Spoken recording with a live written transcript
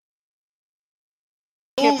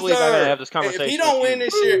can't believe I gotta have this conversation. If he don't win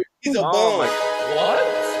this year, he's a bum. What?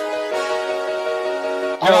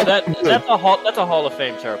 Yo, that's a Hall of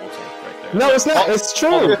Fame terrible take right there. No, it's not. It's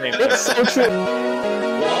true. It's so true.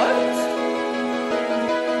 What?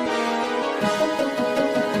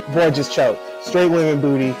 Boy just choked. Straight women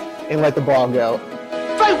booty and let the ball go.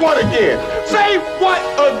 Say what again? Say what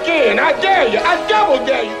again? I dare you. I double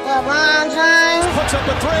dare you. LeBron James puts up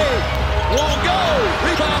a three. Won't go.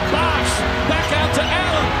 Rebound Bosh. Back out to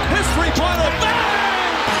Allen. His three-pointer.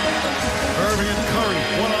 Bang! Irving and Curry.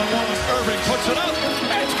 One-on-one. Irving puts it up.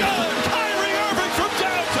 It's good. Kyrie Irving from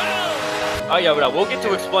downtown. Oh, yeah, but we'll get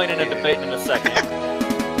to explaining and debating in a second.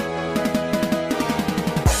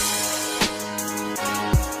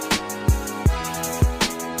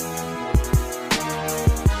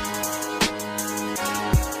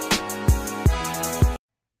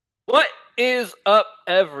 What is up,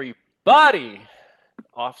 everybody?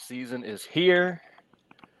 Offseason is here.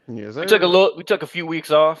 Yes, We took a few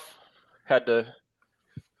weeks off. Had to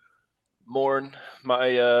mourn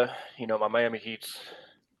my my Miami Heat's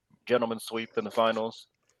gentleman sweep in the finals.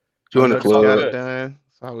 Join the club. Got it done.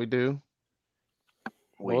 That's how we do.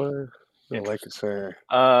 The Lakers fan.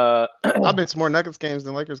 I've been to more Nuggets games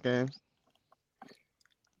than Lakers games.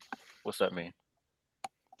 What's that mean?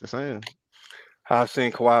 Just saying. I've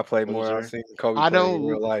seen Kawhi play more. I've seen Kobe play in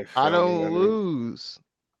real life. I don't lose.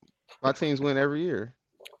 My teams win every year.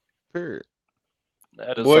 Period.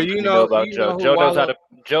 That is something you know about Joe. Joe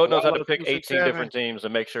knows how to pick 18 different teams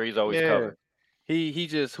and make sure he's always covered. He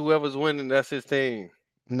just whoever's winning, that's his team.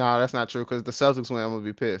 No, that's not true. Because the Celtics win, I'm gonna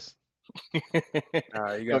be pissed.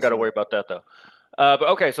 You don't got to worry about that though. But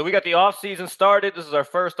okay, so we got the offseason started. This is our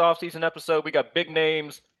first offseason episode. We got big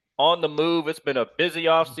names on the move. It's been a busy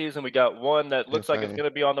offseason. We got one that looks like it's going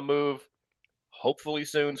to be on the move hopefully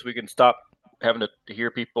soon, so we can stop having to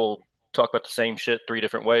hear people talk about the same shit 3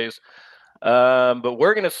 different ways. But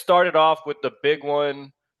we're going to start it off with the big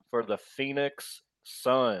one for the Phoenix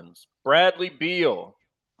Suns. Bradley Beal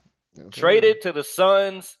traded to the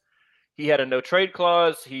Suns. He had a no-trade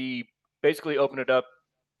clause. He basically opened it up.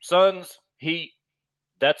 Suns, Heat,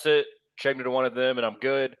 that's it. Trade me to one of them, and I'm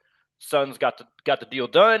good. Suns got the deal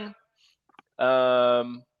done. What I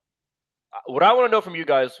want to know from you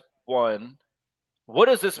guys, one, what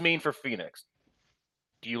does this mean for Phoenix?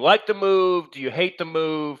 Do you like the move? Do you hate the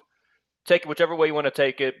move? Take it whichever way you want to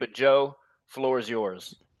take it. But Joe, floor is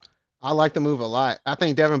yours. I like the move a lot. I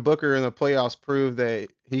think Devin Booker in the playoffs proved that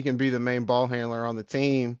he can be the main ball handler on the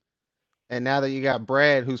team. And now that you got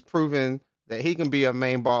Brad, who's proven that he can be a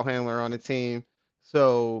main ball handler on the team,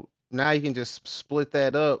 so now you can just split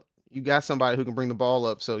that up. You got somebody who can bring the ball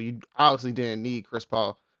up, so you obviously didn't need Chris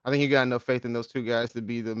Paul. I think you got enough faith in those 2 guys to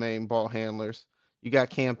be the main ball handlers. You got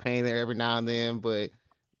Campaign there every now and then, but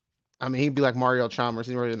I mean, he'd be like Mario Chalmers.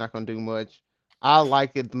 He's really not going to do much. I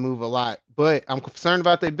like it to move a lot, but I'm concerned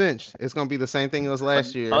about their bench. It's going to be the same thing as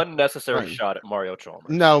last year. Unnecessary shot at Mario Chalmers.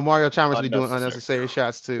 No, Mario Chalmers be doing unnecessary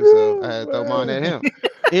shots too, so I had to throw mine at him.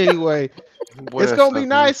 Anyway, it's going to be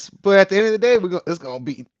nice, but at the end of the day, it's going to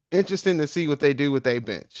be interesting to see what they do with their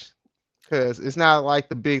bench. Because it's not like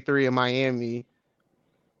the big 3 in Miami.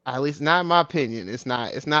 At least not in my opinion. It's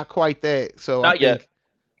not quite that. So not I think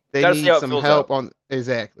they Gotta need some help on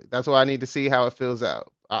exactly. That's why I need to see how it fills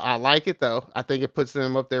out. I like it though. I think it puts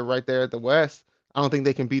them up there right there at the West. I don't think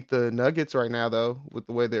they can beat the Nuggets right now though, with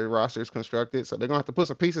the way their roster is constructed. So they're gonna have to put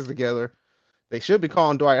some pieces together. They should be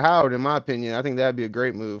calling Dwight Howard, in my opinion. I think that'd be a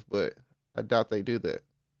great move, but I doubt they do that.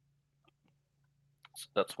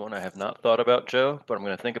 That's one I have not thought about, Joe, but I'm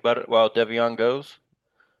going to think about it while Devion goes.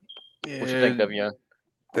 Yeah. What you think, Devion?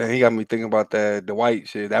 He got me thinking about the Dwight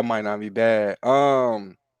shit. That might not be bad.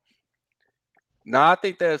 I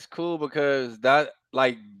think that's cool because that,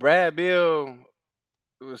 like, Brad Beal,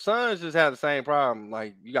 the Suns just have the same problem.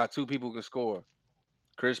 Like, you got 2 people who can score.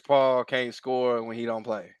 Chris Paul can't score when he don't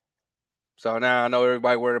play. So now I know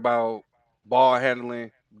everybody worried about ball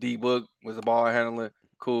handling. D-Book was a ball handler.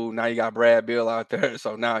 Cool. Now you got Brad Beal out there.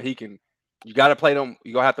 So now he can – you got to play them –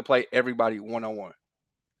 you're going to have to play everybody one-on-one.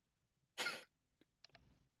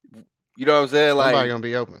 You know what I'm saying? Like, somebody going to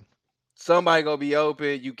be open. Somebody going to be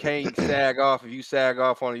open. You can't sag off. If you sag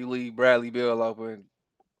off on it, you leave Bradley Beal open.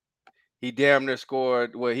 He damn near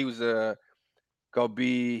scored. Well, he was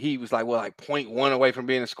he was like 0.1 away from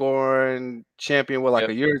being a scoring champion, like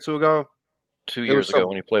a year or 2 ago? 2 years ago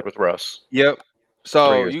when he played with Russ. Yep. So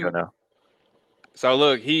 3 years ago now. So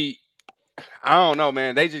look, I don't know,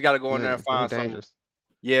 man. They just got to go in there and find something.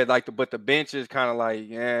 Yeah, but the bench is kind of like,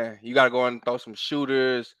 you got to go and throw some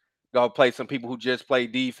shooters. Go play some people who just play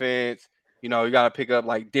defense. You know, you got to pick up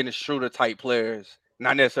like Dennis Schroeder type players.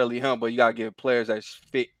 not necessarily him, but you gotta get players that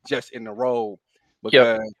fit just in the role Yep.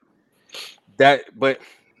 because that. But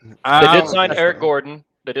They I did don't, sign Eric Gordon.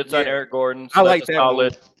 They did sign yeah, Eric Gordon, I so that's like a that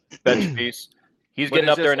solid move, bench piece. He's but getting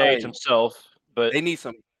it's up there just in age like himself, but they need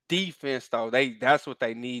some defense though. That's what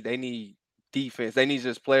they need. They need defense. They need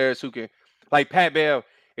just players who can, like Pat Bev.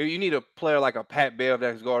 If you need a player like a Pat Bev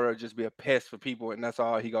that's going to just be a pest for people, and that's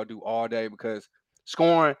all he gonna do all day because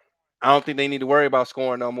scoring. I don't think they need to worry about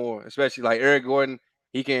scoring no more. Especially like Eric Gordon,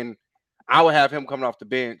 he can. I would have him coming off the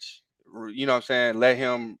bench. You know what I'm saying? Let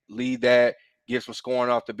him lead that. Get some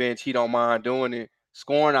scoring off the bench. He don't mind doing it.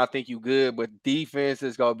 Scoring, I think you good, but defense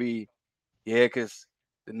is gonna be because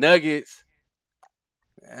the Nuggets.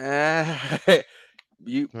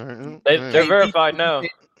 You they're can't beat verified them. now.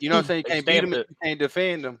 You know what I'm saying? You They can't beat them stamped if it. you can't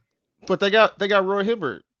defend them. But they got Roy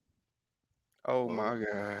Hibbert. Oh my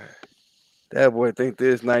God. That boy think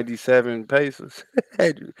this 97 Pacers.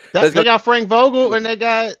 They Let's go. got Frank Vogel and they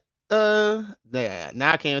got now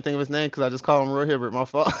I can't even think of his name because I just called him Roy Hibbert. My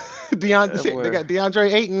fault. That They boy. got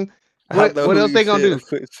DeAndre Ayton. I know What who else you they gonna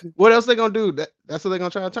said. do? What else they gonna do? That's what they gonna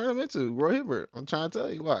try to turn him into. Roy Hibbert. I'm trying to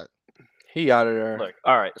tell you what. He out of there. Look,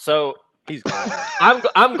 all right. So He's gone.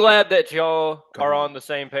 I'm glad that y'all are Gone. on the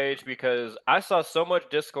same page because I saw so much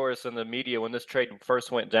discourse in the media when this trade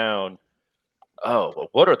first went down. Oh, well,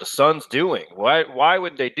 what are the Suns doing? Why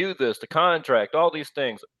would they do this? The contract, all these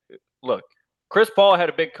things. Look, Chris Paul had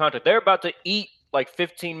a big contract. They're about to eat like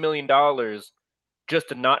 $15 million just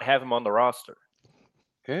to not have him on the roster.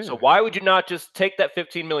 Yeah. So why would you not just take that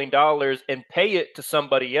 $15 million and pay it to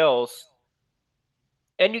somebody else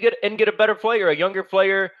and get a better player, a younger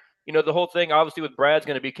player? You know, the whole thing obviously with Brad's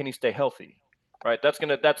going to be, can he stay healthy? Right? That's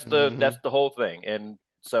the whole thing. And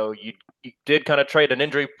so you did kind of trade an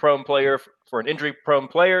injury prone player for an injury prone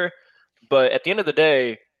player, but at the end of the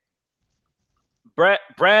day,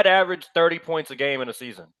 Brad averaged 30 points a game in a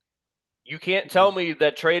season. You can't tell me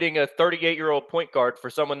that trading a 38-year-old point guard for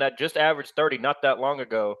someone that just averaged 30 not that long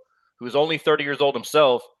ago, who's only 30 years old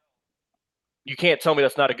himself, you can't tell me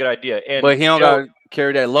that's not a good idea. And But he don't got to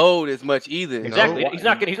carry that load as much either. exactly. So He's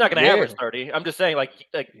not gonna yeah. average 30. I'm just saying, like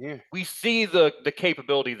Yeah. we see the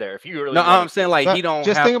capability there. If you really No, want I'm saying like he don't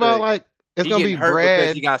just have think about to. like it's He gonna getting be hurt because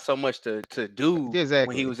Brad. he got so much to do when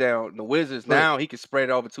Exactly. he was out the Wizards. But Now he can spread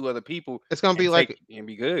it over two other people it's gonna be and like take and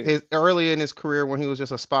be good. his early in his career when he was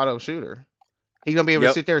just a spot up shooter. He's gonna be able to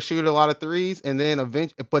Yep. sit there, shoot a lot of threes, and then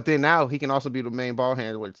eventually. But then now he can also be the main ball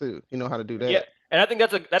handler too. You know how to do that. Yeah, and I think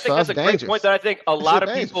that's a that's great point dangerous. that I think a lot of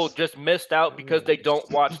dangerous. people just missed out because they don't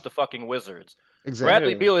watch the fucking Wizards. Exactly.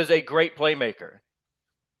 Bradley Beal is a great playmaker.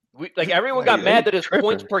 Everyone got mad that his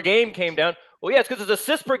points per game came down. Well, yeah, it's because his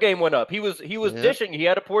assists per game went up. He was dishing. He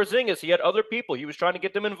had a Porzingis. He had other people. He was trying to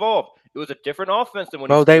get them involved. It was a different offense than when.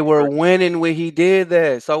 Bro, they were winning when he did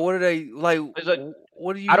that. So what are they like?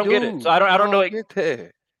 What do you? I don't get it. So I don't know. Like, get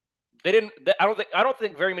that. they didn't. I don't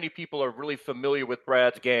think very many people are really familiar with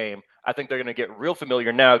Brad's game. I think they're going to get real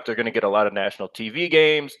familiar now. They're going to get a lot of national TV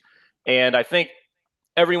games, and I think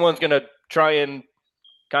everyone's going to try and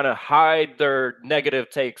kind of hide their negative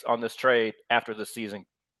takes on this trade after the season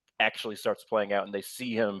actually starts playing out and they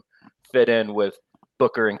see him fit in with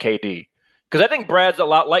Booker and KD. Because I think Brad's a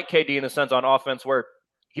lot like KD in a sense on offense where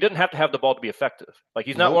he doesn't have to have the ball to be effective. Like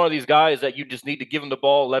he's not one of these guys that you just need to give him the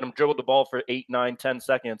ball, let him dribble the ball for 8, 9, 10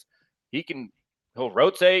 seconds. He'll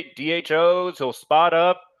rotate, DHOs, he'll spot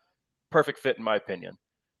up. Perfect fit in my opinion.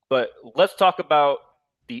 But let's talk about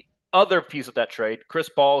the other piece of that trade, Chris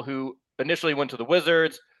Paul, who initially went to the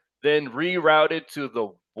Wizards, then rerouted to the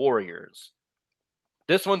Warriors.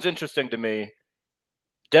 This one's interesting to me.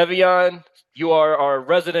 Devion, you are our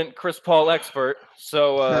resident Chris Paul expert,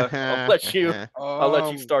 so I'll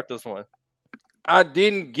let you start this one. I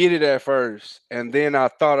didn't get it at first, and then I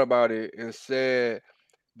thought about it and said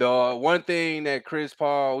the one thing that Chris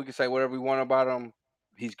Paul, we can say whatever we want about him,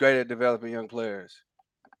 he's great at developing young players.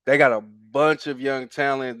 They got a bunch of young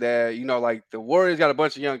talent that, like the Warriors got a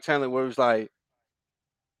bunch of young talent where it's like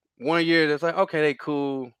 1 year that's like, okay, they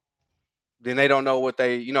cool. Then they don't know what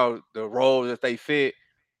they, the roles that they fit.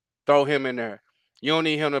 Throw him in there. You don't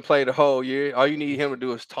need him to play the whole year. All you need him to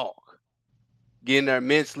do is talk. Get in there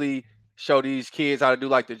mentally, show these kids how to do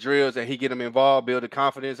like the drills, and he get them involved, build the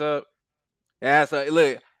confidence up. And that's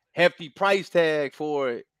a hefty price tag for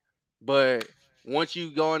it. But once you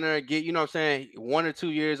go in there and get, 1 or 2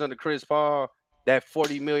 years under Chris Paul, that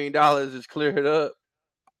 $40 million is cleared up.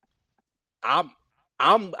 I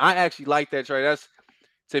actually like that trade. That's,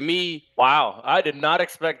 to me. Wow, I did not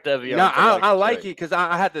expect Devion. No, I like it because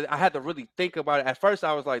I had to really think about it. At first,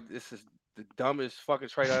 I was like, "This is the dumbest fucking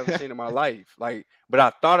trade I've ever seen in my life." Like, but I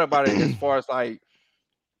thought about it as far as like,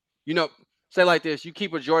 say like this: you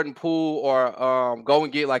keep a Jordan Poole or go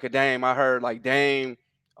and get like a Dame. I heard like Dame.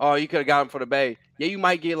 Oh, you could have got him for the Bay. Yeah, you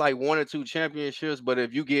might get like 1 or 2 championships, but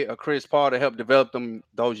if you get a Chris Paul to help develop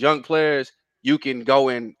those young players, you can go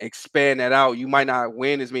and expand that out. You might not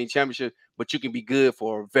win as many championships, but you can be good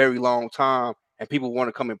for a very long time, and people want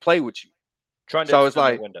to come and play with you. Trying to So it's extend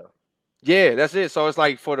the like, window. yeah, that's it. So it's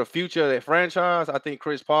like for the future of that franchise, I think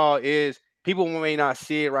Chris Paul is. People may not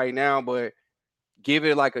see it right now, but give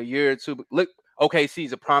it like a year or two. Look, OKC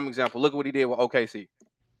is a prime example. Look at what he did with OKC.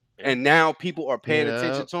 Yeah. And now people are paying Yeah.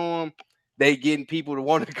 attention to him. They getting people to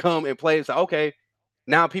want to come and play. So okay,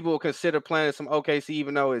 now people will consider playing some OKC,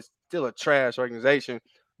 even though it's still a trash organization,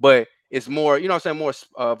 but it's more, you know what I'm saying, more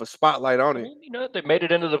of a spotlight on I it. mean, you know, they made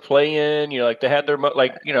it into the play-in. You know, like they had their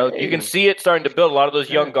like, you know, you can Hey. see it starting to build. A lot of those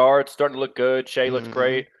young Yeah. guards starting to look good. Shea looks Mhm.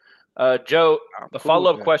 great. Joe, I'm a cool with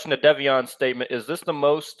follow-up that. question to Devion's statement: is this the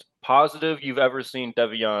most positive you've ever seen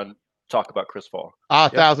Devion talk about Chris Paul?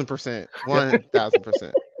 1,000%,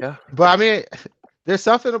 1,000%. Yeah. But I mean, there's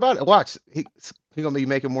something about it. Watch, he gonna be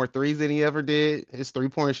making more threes than he ever did. His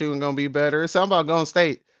 3-point shooting gonna be better. It's something about Golden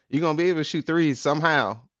State. You're gonna be able to shoot threes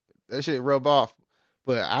somehow. That shit rub off.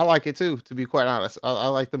 But I like it too, to be quite honest. I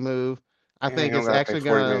like the move. I And you think don't it's gotta play actually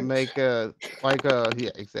 40 gonna minutes. make yeah,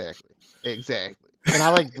 exactly. And I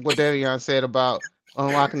like what Davion said about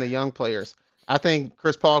unlocking the young players. I think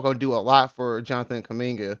Chris Paul gonna do a lot for Jonathan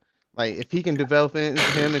Kuminga. Like if he can develop him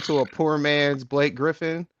into a poor man's Blake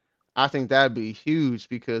Griffin, I think that'd be huge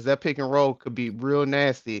because that pick and roll could be real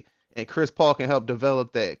nasty, and Chris Paul can help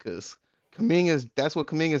develop that because that's what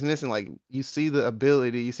Kuminga's missing. Like you see the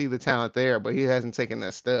ability, you see the talent there, but he hasn't taken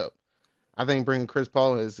that step. I think bringing Chris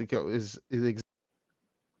Paul is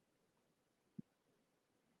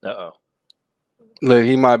Uh-oh. Look,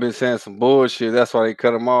 he might have been saying some bullshit. That's why they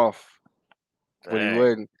cut him off. But he Dang.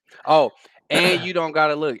 wouldn't. Oh, and you don't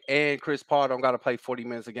gotta look. And Chris Paul don't gotta play 40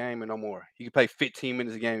 minutes a game and no more. He can play 15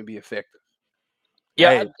 minutes a game and be effective.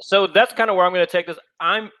 Yeah, Hey. so that's kind of where I'm going to take this.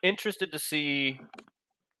 I'm interested to see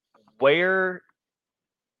where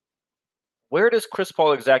does Chris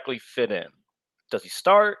Paul exactly fit in? Does he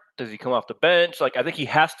start? Does he come off the bench? Like I think he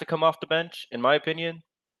has to come off the bench, in my opinion.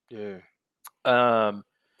 Yeah.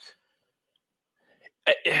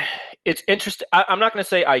 It's interesting. I'm not going to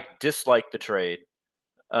say I dislike the trade.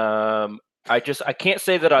 I can't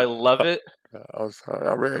say that I love it. I'm sorry.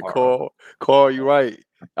 I read Carl. Carl, you're right.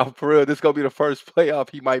 I'm for real. This is gonna be the first playoff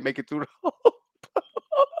he might make it through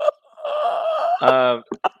The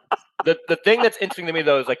thing that's interesting to me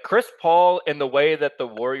though is like Chris Paul and the way that the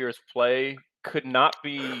Warriors play could not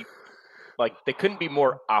be like they couldn't be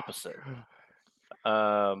more opposite.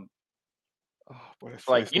 Like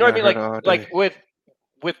you know what I mean? Like with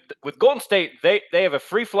Golden State, they have a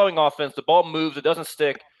free flowing offense. The ball moves, it doesn't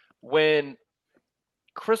stick. When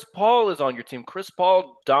Chris Paul is on your team, Chris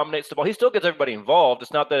Paul dominates the ball. He still gets everybody involved.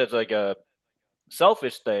 It's not that it's like a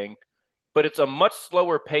selfish thing, but it's a much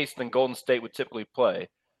slower pace than Golden State would typically play.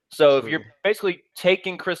 So if you're basically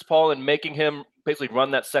taking Chris Paul and making him basically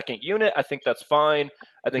run that second unit, I think that's fine.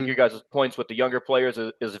 I think your guys' points with the younger players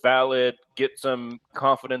is valid. Get some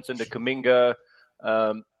confidence into Kuminga.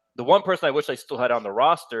 The one person I wish they still had on the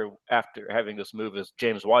roster after having this move is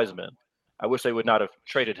James Wiseman. I wish they would not have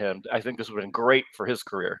traded him. I think this would have been great for his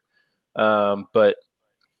career. But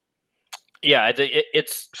yeah,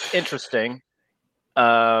 it's interesting.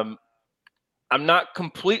 I'm not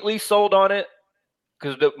completely sold on it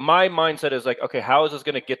because my mindset is like, okay, how is this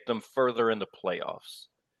going to get them further in the playoffs?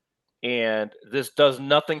 And this does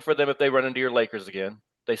nothing for them if they run into your Lakers again.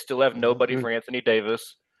 They still have nobody for Anthony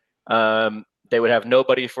Davis. They would have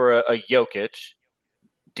nobody for a Jokic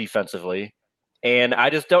defensively. And I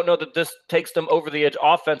just don't know that this takes them over the edge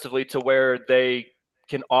offensively to where they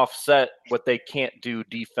can offset what they can't do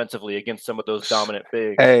defensively against some of those dominant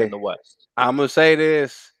bigs in the West. I'm going to say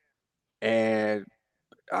this, and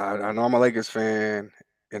I know I'm a Lakers fan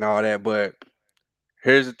and all that, but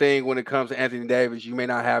here's the thing when it comes to Anthony Davis, you may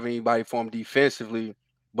not have anybody for him defensively,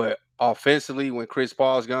 but offensively, when Chris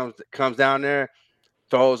Paul comes down there,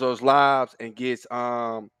 throws those lobs and gets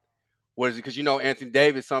what is it? Because you know Anthony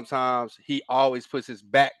Davis sometimes he always puts his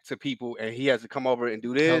back to people and he has to come over and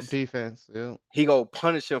do this. help defense. Yeah. He go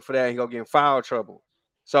punish him for that. He go get in foul trouble.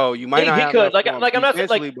 So you might not he have could like I'm not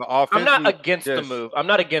defensively, but offensively. I'm not against the move. I'm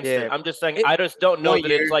not against it. I'm just saying I just don't know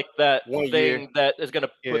that it's like that thing that is going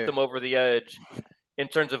to put them over the edge in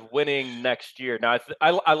terms of winning next year. Now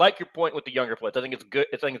I like your point with the younger players. I think it's good.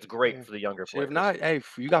 I think it's great for the younger players. If not, hey,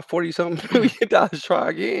 you got $40-something million. Try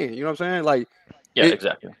again. You know what I'm saying? Like, yeah,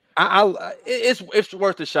 exactly. It's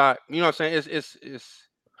worth a shot. You know what I'm saying? It's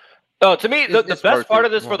to me, the best part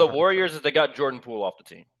of this for the Warriors is they got Jordan Poole off the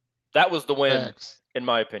team. That was the win, Facts. in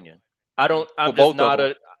my opinion. I'm just both of not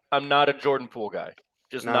them. I'm not a Jordan Poole guy.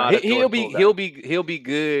 Just Nah, not a Jordan Poole guy. he'll be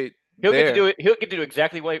good. He'll get to there do it. He'll get to do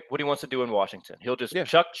exactly what he wants to do in Washington. He'll just Yeah.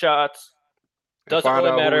 chuck shots. and Doesn't find really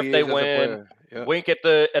out matter who if he they is as a win. player. Yep. Wink at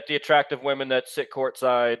the attractive women that sit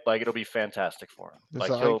courtside. Like it'll be fantastic for him. That's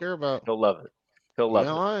Like all I care about. he'll love it. He'll You love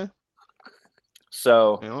ain't it. lying.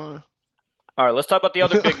 So You ain't lying. all right, let's talk about the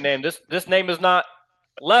other big name. This name is not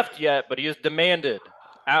left yet, but he is demanded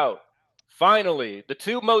out. Finally, the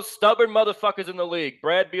two most stubborn motherfuckers in the league.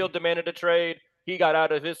 Brad Beal demanded a trade. He got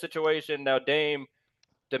out of his situation. Now Dame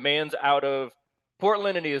demands out of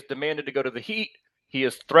Portland, and he is demanded to go to the Heat. He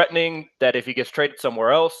is threatening that if he gets traded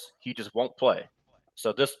somewhere else, he just won't play.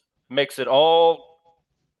 So this makes it all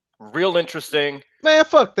real interesting. Man,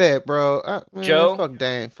 fuck that, bro. Man, Joe? fuck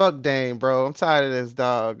Dame. Fuck Dame, bro. I'm tired of this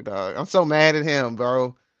dog. I'm so mad at him,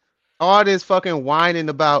 bro. All this fucking whining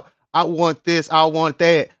about I want this, I want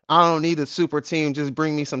that. I don't need a super team. Just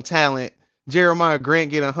bring me some talent. Jeremiah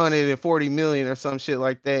Grant get 140 million or some shit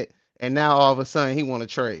like that, and now all of a sudden he want to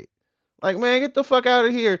trade. Like, man, get the fuck out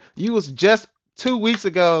of here. You was just 2 weeks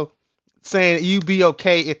ago saying you'd be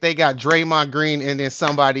okay if they got Draymond Green and then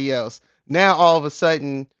somebody else. Now all of a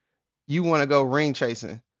sudden you want to go ring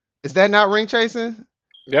chasing. Is that not ring chasing?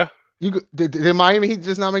 Yeah. Did Miami Heat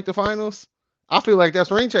just not make the finals? I feel like that's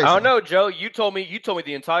ring chasing. I don't know, Joe. You told me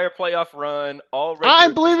the entire playoff run, all I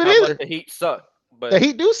ain't believe it how either. much the Heat suck. But The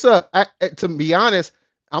Heat do suck. To be honest,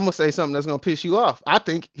 I'm gonna say something that's gonna piss you off. I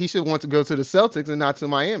think he should want to go to the Celtics and not to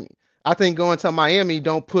Miami. I think going to Miami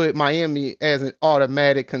don't put Miami as an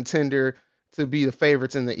automatic contender to be the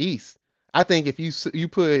favorites in the East. I think if you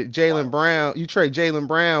put Jaylen Brown, you trade Jaylen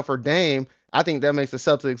Brown for Dame, I think that makes the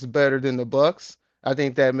Celtics better than the Bucks. I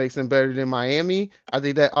think that makes them better than Miami. I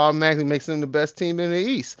think that automatically makes them the best team in the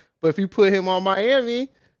East. But if you put him on Miami,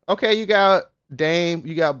 okay, you got Dame,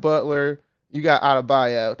 you got Butler, you got out of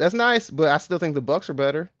buyout. That's nice, but I still think the Bucks are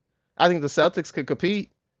better. I think the Celtics could compete.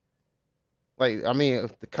 Like, I mean,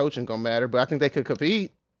 the coaching gonna matter, but I think they could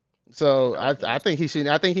compete. So I think he should.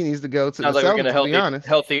 I think he needs to go to sounds the like we're Celtics. getting To be honest,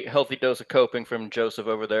 healthy dose of coping from Joseph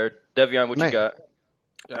over there. Devion, what you Man. got?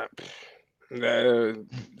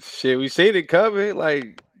 Shit, we seen it coming.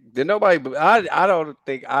 Like, did nobody? I don't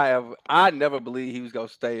think I never believed he was gonna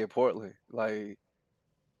stay in Portland. Like,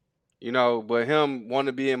 but him wanting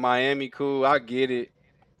to be in Miami, cool. I get it.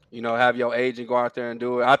 Have your agent go out there and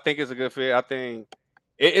do it. I think it's a good fit. I think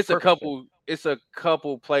it's a couple. It's a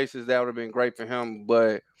couple places that would have been great for him,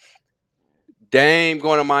 but Dame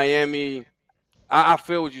going to Miami. I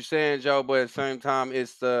feel what you're saying, Joe, but at the same time,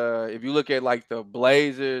 it's if you look at like the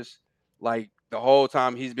Blazers, like the whole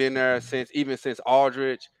time he's been there even since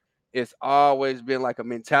Aldridge, it's always been like a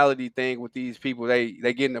mentality thing with these people. They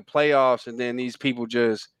get in the playoffs and then these people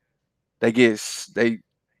just they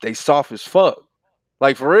soft as fuck.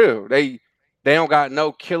 Like for real. They don't got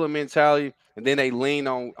no killer mentality, and then they lean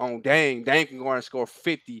on Dame. Dame can go around and score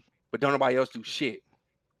 50, but don't nobody else do shit.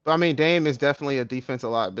 but I mean, Dame is definitely a defensive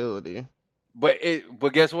liability. But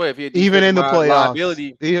guess what? If he Even in the playoffs,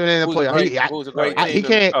 liability, even in the playoffs, who's a great he team?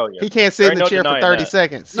 can't. Oh, yeah. He can't sit in the chair for 30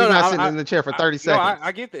 seconds. He's not sitting in the chair for 30 seconds. No,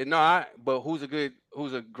 I get that. No, but who's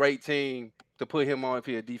a great team to put him on if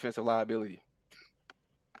he's a defensive liability?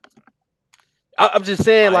 I'm just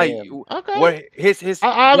saying, like, okay. What his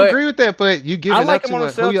I agree with that, but you give it like up him on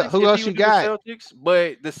to the Celtics. who else you got? Celtics,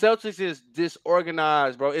 but the Celtics is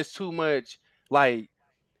disorganized, bro. It's too much, like.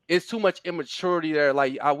 It's too much immaturity there.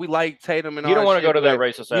 Like we like Tatum and all. You don't want to go to that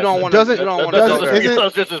racist. You don't want to. Doesn't- You don't want to go there.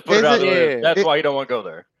 Let's just put it out there. Yeah. That's why you don't want to go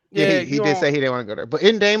there. Yeah, he did say he didn't want to go there. But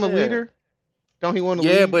isn't Dame a leader? Don't he want to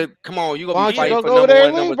lead? Yeah, but come on, you gonna Why be don't you fighting go for over number there one,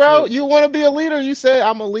 and lead, number bro? two. You want to be a leader? You said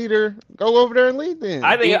I'm a leader. Go over there and lead then.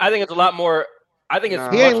 I think it's a lot more. I think it's Nah.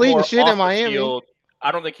 much He ain't leading more shit off in Miami. the field.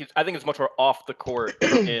 I think it's much more off the court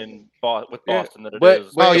with Boston than it but-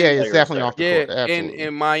 is. Oh with yeah, the it's players definitely there. off the Yeah, court. Absolutely.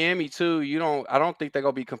 in Miami too. I don't think they're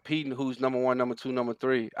gonna be competing who's number one, number two, number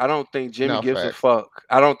three. I don't think Jimmy No, gives a facts. fuck.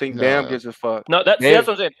 I don't think No. Bam gives a fuck. No, that's Dame- what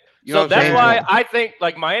I'm saying. You know So what I'm that's saying? why Dame's I think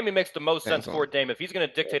like Miami makes the most Dame's sense for Dame. If he's going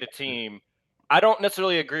to dictate a team, I don't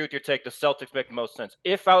necessarily agree with your take. The Celtics make the most sense.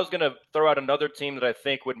 If I was going to throw out another team that I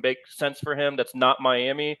think would make sense for him that's not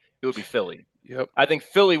Miami, it would be Philly. Yep. I think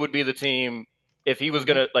Philly would be the team if he was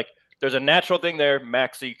going to like. There's a natural thing there.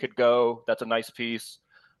 Maxey could go. That's a nice piece.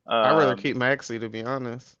 I'd rather keep Maxey, to be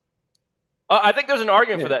honest. I think there's an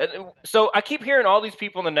argument for that. So I keep hearing all these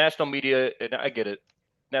people in the national media, and I get it.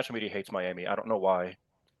 National media hates Miami. I don't know why,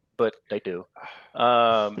 but they do.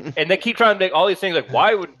 And they keep trying to make all these things like,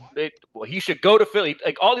 why would he should go to Philly?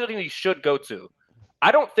 Like all the other things he should go to.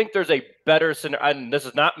 I don't think there's a better center. And this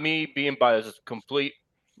is not me being biased. It's complete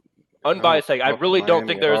unbiased take, I fuck with really don't Miami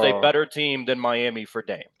think at there is a all. better team than Miami for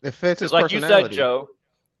Dame. It fits his Because like you personality. said, Joe,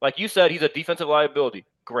 like you said, he's a defensive liability.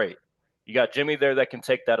 Great. You got Jimmy there that can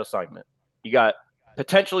take that assignment. You got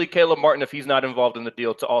potentially Caleb Martin, if he's not involved in the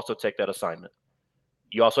deal, to also take that assignment.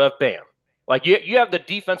 You also have Bam. Like you have the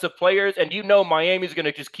defensive players, and you know Miami's going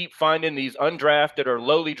to just keep finding these undrafted or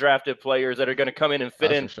lowly drafted players that are going to come in and fit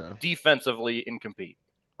That's in for sure. defensively and compete,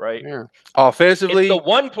 right? Yeah. It's Offensively, the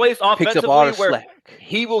one place picks up all offensively the where slack.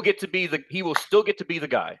 he will still get to be the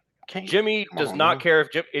guy. Jimmy come does on, not man. care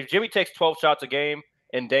if Jimmy takes 12 shots a game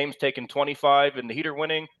and Dame's taking 25 and the Heat are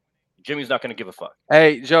winning. Jimmy's not going to give a fuck.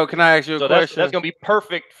 Hey, Joe, can I ask you a So question? that's going to be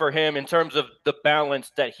perfect for him in terms of the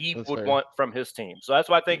balance that he That's would fair. want from his team. So that's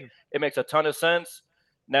why I think it makes a ton of sense.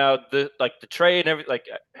 Now the trade and everything, like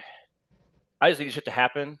I just need shit to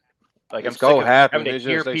happen. Like It's I'm go sick of happen. having to It's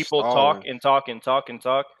hear just they people stalling.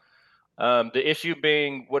 talk. The issue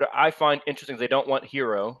being what I find interesting is they don't want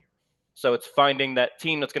Hero. So it's finding that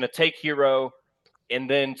team that's going to take Hero and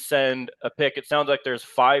then send a pick. It sounds like there's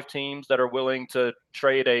 5 teams that are willing to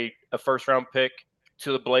trade a first-round pick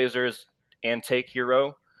to the Blazers and take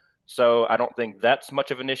Hero. So I don't think that's much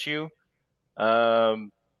of an issue.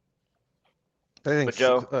 But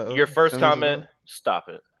Joe, your first comment, stop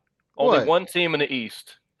it. Only What? one team in the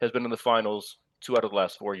East has been in the finals 2 out of the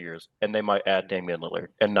last 4 years, and they might add Damian Lillard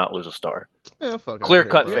and not lose a star. Yeah, fuck outta Clear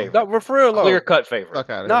here, cut bro. favorite. No, for real, Clear cut favorite. Fuck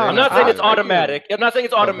out of No, here. I'm not saying it's thank you. automatic. I'm not saying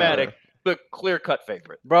it's Fuck automatic, outta but clear cut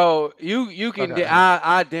favorite. Bro, you can. Fuck outta here.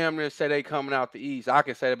 I damn near say they coming out the East. I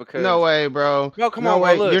can say that because No way, bro. No, come no on,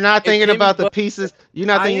 bro. way. Look, You're not if thinking Jimmy about the Butler- pieces. You're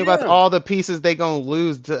not I thinking about am. all the pieces they gonna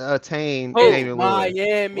lose to attain Who? Damian Lillard.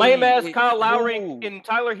 Miami, Lame ass it- Kyle Lowry who? and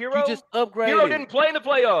Tyler Hero. You just upgraded. Hero didn't play in the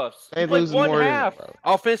playoffs. They He played lose one more half. than.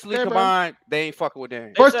 Bro. Offensively Yeah, bro. combined, they ain't fucking with them.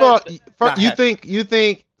 They First of all, said- Not you happy.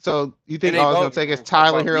 think so? You think they all it's go- gonna take is fuck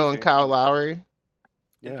Tyler about Hero and defense. Kyle Lowry?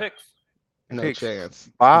 And Yeah. picks. No Picks. chance.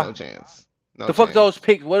 Why? No chance. No The fuck chance. those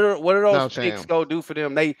picks? What are those No picks chance. go do for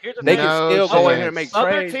them? They Here's the they thing. can No still go in here and chance. make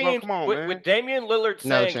Other trades. Bro. teams, Come on, with, man. with Damian Lillard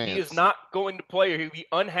No saying he is chance. not going to play or he'd be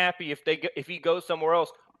unhappy if he goes somewhere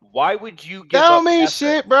else, why would you give That up don't mean assets?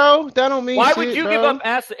 shit, bro. That don't mean Why shit, would you bro. give up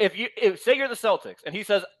assets if say you're the Celtics and he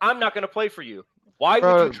says I'm not going to play for you? Why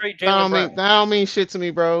Bro, would you trade Jalen Brown? that don't mean shit to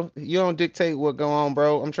me, bro. You don't dictate what go on,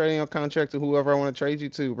 bro. I'm trading your contract to whoever I want to trade you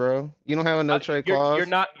to, bro. You don't have a no trade clause. You're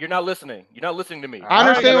not listening. You're not listening to me. I understand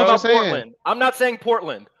I'm what you're talking about saying. Portland. I'm not saying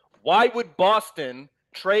Portland. Why would Boston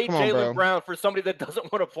trade Come on, Jalen bro. Brown for somebody that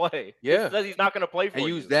doesn't want to play? Yeah. He says he's not going to play for and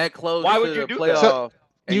you. use that close Why to would you the do that? playoffs. So,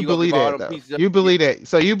 and you gonna believe give all that, them though. pieces up. You believe that.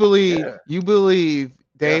 So you believe Yeah.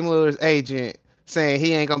 Dame Lillard's agent saying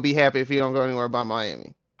he ain't gonna be happy if he don't go anywhere by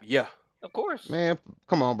Miami. Yeah. Of course. Man,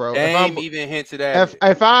 come on, bro. Dame even hinted at it.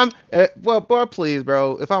 If I'm well, boy, please,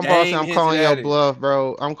 bro. If I'm Dame Boston, I'm hinted calling at your it. bluff,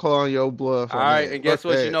 bro. I'm calling your bluff. All on right, that. and guess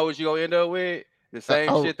Fuck what? that. You know what you gonna end up with? The same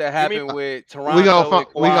oh, shit that give me- happened with Toronto. we gonna and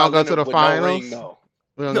Kawhi go to Leonard the with finals? No ring, no.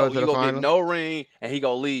 We gonna No, go to you the gonna final. get no ring, and he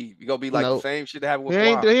gonna leave. You gonna be like Nope. the same shit that happened He with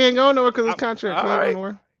ain't Kawhi. going nowhere because his I'm- contract. all He ain't right. going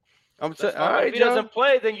nowhere. I'm That's all fine. right, If he Joe. doesn't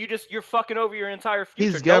play, then you're fucking over your entire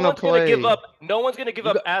future. He's gonna play. No one's gonna give You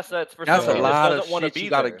up got- assets for That's a somebody lot that of doesn't want to shit be you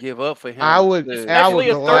gotta there. give up for him. I would Especially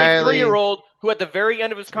a gladly- 33-year-old who at the very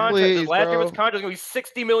end of his contract, Please, his last year of his bro. contract is gonna be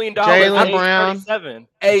 $60 million. Jaylen at age Brown. 37.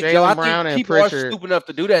 Hey, Joe, I Jaylen Brown think and people are Pritchard. stupid enough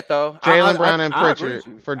to do that, though. Jaylen Brown and I agree Pritchard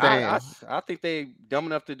with you. for Dame. I think they dumb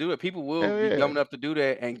enough to do it. People will Hell be yeah. dumb enough to do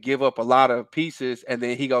that and give up a lot of pieces, and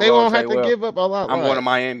then he gonna They go won't and have say, to "Well, give up a lot. I'm going to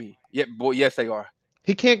Miami." Yeah, boy, yes, they are.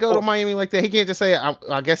 He can't go to Oh. Miami like that. He can't just say,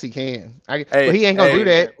 I guess he can. Hey, but he ain't gonna hey. do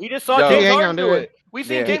that. We just saw Joe. James He ain't Harden gonna do do it. We've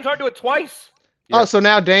seen Yeah. James Harden do it twice. Yeah. Oh, so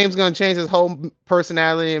now Dame's gonna change his whole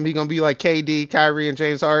personality and he gonna be like KD, Kyrie, and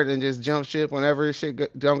James Harden and just jump ship whenever his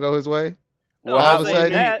shit don't go his way. No, all I'm of a not saying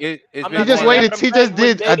sudden- that. it's I'm been He not just saying going- that. waited. He I'm just saying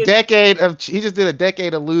did when he just did a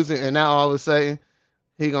decade of losing, and now all of a sudden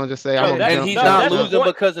he gonna just say, No, "I'm gonna that's- and jump he's no, not that's the losing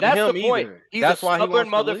point. because of That's him the point. either. He's That's a why he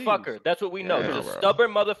stubborn wants to leave. motherfucker. That's what we know. Yeah, He's a bro.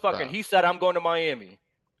 stubborn motherfucker. Bro. He said, "I'm going to Miami."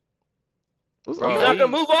 Who's Bro, He's okay? not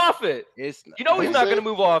gonna move off it. It's You know he's Who's not it? gonna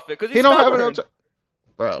move off it because He he's don't have stubborn. enough.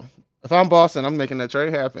 Bro, if I'm Boston, I'm making that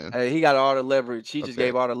trade happen. Hey, he got all the leverage. He just Okay.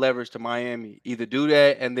 gave all the leverage to Miami. Either do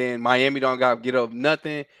that, and then Miami don't got to get up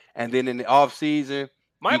nothing, and then in the off season,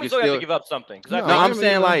 Miami can still have still- to give up something. 'cause No, I no, think- I'm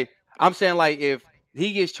Miami, saying like if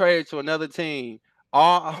he gets traded to another team,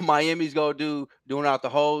 all Miami's gonna do doing out the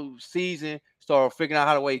whole season, start figuring out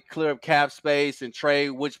how to clear up cap space and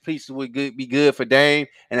trade which pieces would be good for Dame,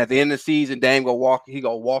 and at the end of the season, Dame go walk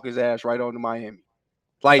his ass right on to Miami.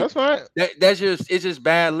 Like That's fine. that's just it's just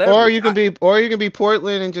bad leverage. Or you can be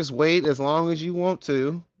Portland and just wait as long as you want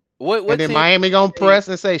to, what and then team, Miami gonna press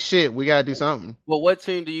and say, "Shit, we gotta do something." well, what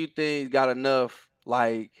team do you think got enough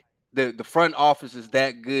like the front office is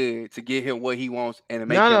that good to get him what he wants and to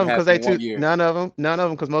make None of him them because happy they in 1 too. year. None of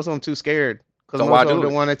them because most of them too scared. Because So most why of them do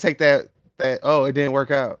don't it? want to take that. Oh, it didn't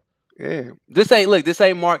work out. Yeah, this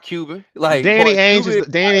ain't Mark Cuban. Like Danny Mark Ainge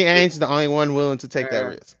Cuban, is the only one willing to take that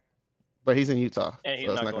risk, but he's in Utah, And he's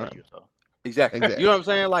so it's not not going gonna to happen. Utah. exactly. Exactly. You know what I'm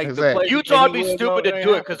saying? Like the Exactly. places Utah would that be he stupid to ain't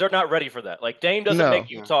do it because happen. they're not ready for that. Like Dame doesn't make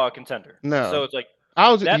Utah a contender. No. So it's like You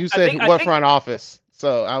I said think- what front office?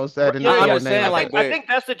 So I was that. Yeah, I'm yeah. just saying, I like, think, I but- think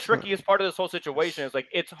that's the trickiest part of this whole situation. Is like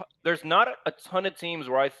there's not a ton of teams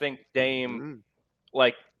where I think Dame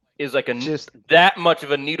like is like Just that much of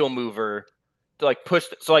a needle mover to like push.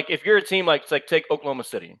 So like if you're a team like take Oklahoma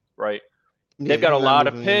City, right? They've got a he's not lot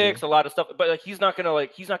of moving the needle. picks, a lot of stuff, but like he's not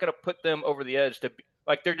gonna put them over the edge to be,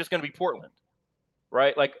 like they're just gonna be Portland,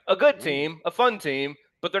 right? Like a good team, a fun team,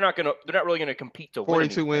 but they're not really gonna compete to win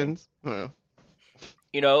 42 anything. wins.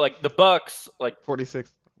 You know, like the Bucks, like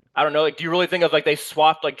 46. I don't know. Like, do you really think of like they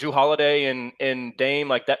swapped like Drew Holiday and Dame?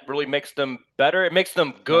 Like that really makes them better. It makes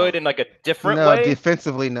them good in like a different No, way.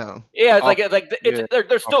 defensively, no. Yeah, it's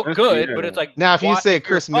they're still Offensively, good, yeah. but it's like Now, if you why- said if you're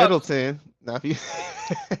Chris Bucks- Middleton, now if you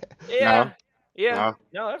yeah, No.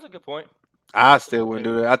 no, that's a good point. I still wouldn't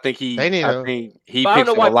do that. I think he They need I to- think he But I don't picks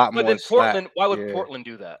know him why. a lot But more then Portland, slack. why would Yeah. Portland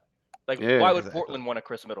do that? Like, Yeah. why would Exactly. Portland want a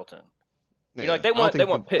Chris Middleton? Yeah, You know, like they I don't want think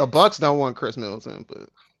the the picks. Bucks don't want Chris Middleton, but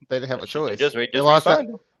they didn't have a choice. They They lost that. re-signed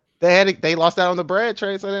him. They lost out on the Brad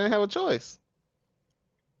trade, so they didn't have a choice.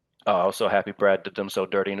 Oh, I was so happy Brad did them so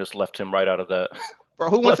dirty and just left him right out of that. Bro,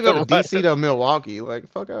 who wants to go to Left him DC to Milwaukee?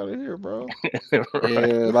 Like, fuck out of here, bro. Yeah,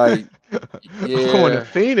 like I'm going to yeah.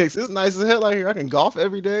 Phoenix. It's nice as hell out here. I can golf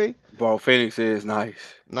every day. Bro, Phoenix is nice.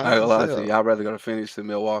 Nice I ain't gonna as lie hell. to you. I'd rather go to Phoenix than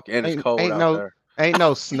Milwaukee. And it's Ain't- cold ain't out no- there. Ain't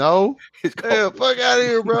no snow. It's Yeah, cold. fuck out of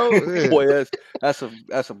here, bro. Yeah. Boy, that's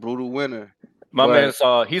a brutal winter. My But- man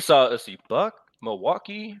saw let's see, Buck,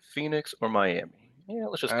 Milwaukee, Phoenix, or Miami. Yeah,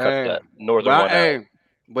 let's just cut Hey, that northern But, one out. hey,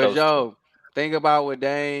 but Those yo, think about with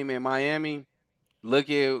Dame in Miami. Look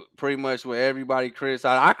at pretty much what everybody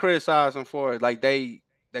criticized. I criticize them for it. Like they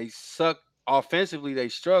suck offensively. They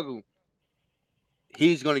struggle.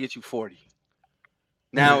 He's gonna get you 40.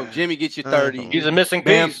 Now Jimmy gets you 30. He's a missing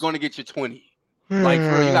Bam's piece. gonna get you 20. Like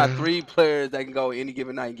for real, you got 3 players that can go any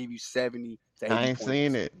given night and give you 70 to 80 I ain't points.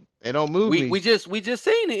 seen it. They don't move me. We just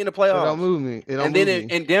seen it in the It playoffs. don't move me. It don't And move then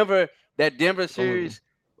me. in Denver, that Denver move me. series,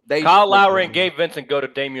 they Kyle Lowry and Gabe Vincent go to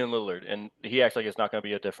Damian Lillard, and he acts like it's not going to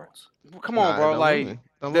be a difference. Come on, Nah, bro. don't Like move me.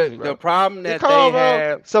 Don't move me, bro. the problem that Come on, they bro.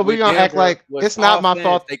 have. So we with gonna act Denver like was it's not my offense.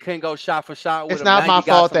 fault. They couldn't go shot for shot with It's him. not Now my you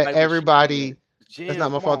got fault that somebody with everybody. Jim, It's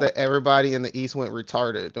not my come fault on. that everybody in the East went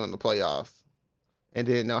retarded during the playoffs and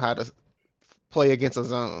didn't know how to play against a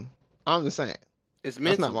zone. I'm just saying. It's That's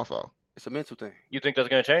mental. not my fault. It's a mental thing. You think that's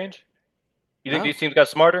going to change? You think No. these teams got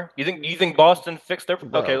smarter? You think Boston fixed their?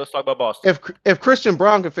 Bro. Okay, let's talk about Boston. If Christian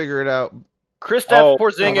Brown can figure it out, Kristaps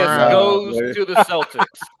Porzingis Brown. goes Yeah. to the Celtics.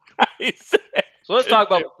 So let's talk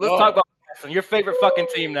about Boston, your favorite fucking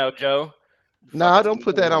team now, Joe. no, don't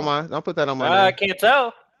put that on my. Don't put that on my I name. can't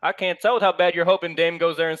tell. I can't tell with how bad you're hoping Dame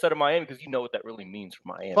goes there instead of Miami because you know what that really means for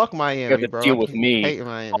Miami. Fuck You Miami, have to bro. deal I with can't- me hate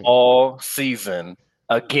Miami. all season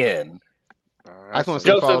again. I just want to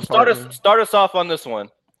see fall Joseph, start apart. start us off on this one.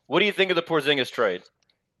 What do you think of the Porzingis trade?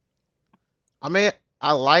 I mean,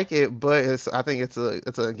 I like it, but I think it's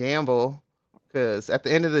a gamble because at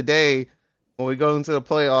the end of the day, when we go into the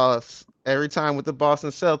playoffs, every time with the Boston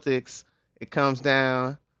Celtics, it comes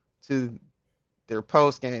down to their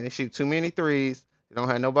post game. They shoot too many threes. They don't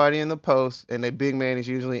have nobody in the post, and their big man is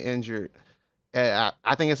usually injured. And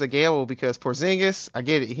I think it's a gamble because Porzingis, I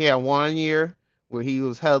get it. He had 1 year where he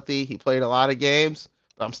was healthy. He played a lot of games,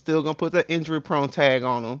 but I'm still gonna put the injury-prone tag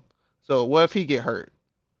on him. So what if he get hurt?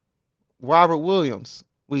 Robert Williams,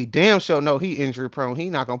 we damn sure know he injury-prone. He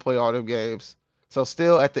not gonna play all them games. So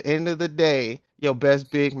still, at the end of the day, your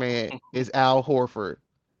best big man is Al Horford.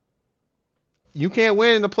 You can't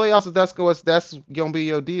win in the playoffs if that's gonna be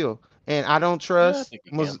your deal. And I don't trust think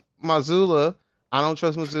you can. Mazzulla. I don't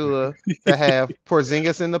trust Mazzulla to have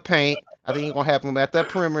Porzingis in the paint. I think he's gonna have him at that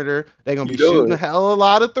perimeter. They're gonna be shooting a hell of a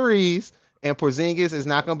lot of threes, and Porzingis is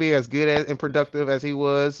not gonna be as good and productive as he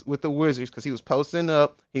was with the Wizards because he was posting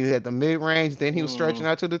up. He had the mid range, then he was stretching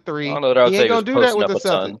out to the I three. don't know that I would He say ain't he was gonna do that posting with up the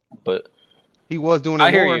a Celtics. ton, but He was doing it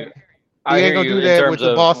I hear more. you. I ain't hear gonna you do in that terms with the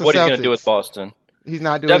of Boston what he's going to do Celtics. with Boston. He's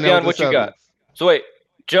not doing that Devion, with the what you got? Celtics. So wait,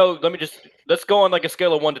 Joe, let's go on like a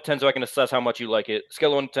scale of 1 to 10 so I can assess how much you like it.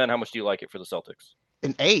 Scale of 1 to 10, how much do you like it for the Celtics?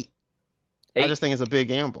 An 8. I 8? just think it's a big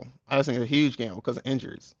gamble. I just think it's a huge gamble because of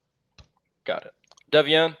injuries. Got it.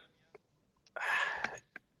 Devion?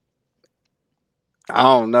 I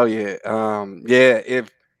don't know yet. Yeah,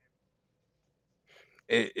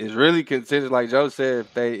 it's really contingent, like Joe said,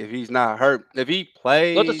 if he's not hurt, if he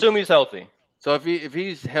plays. Let's assume he's healthy. So if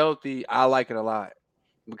he's healthy, I like it a lot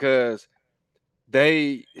because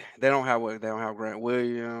they don't have Grant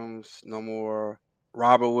Williams no more.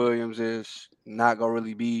 Robert Williams is not gonna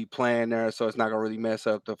really be playing there, so it's not gonna really mess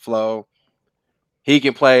up the flow. He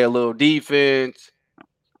can play a little defense.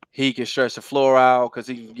 He can stretch the floor out because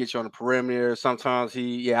he can get you on the perimeter. Sometimes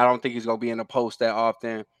I don't think he's gonna be in the post that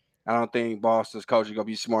often. I don't think Boston's coach is gonna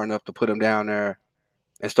be smart enough to put him down there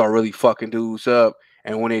and start really fucking dudes up.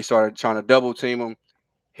 And when they started trying to double team him,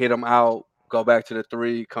 hit him out, go back to the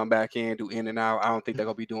three, come back in, do in and out. I don't think they're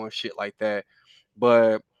gonna be doing shit like that.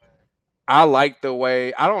 But I like the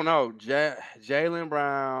way, I don't know, Jaylen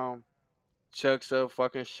Brown chucks up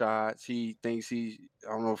fucking shots. He thinks he's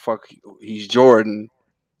Jordan.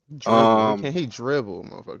 He dribble,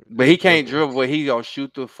 motherfucker. But he can't dribble, but he gonna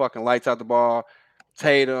shoot the fucking lights out the ball.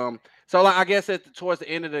 Tatum. So like I guess towards the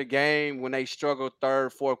end of the game when they struggle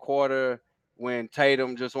third, fourth quarter, when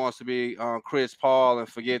Tatum just wants to be Chris Paul and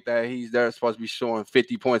forget that he's there supposed to be showing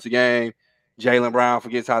 50 points a game, Jaylen Brown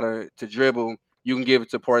forgets how to dribble. You can give it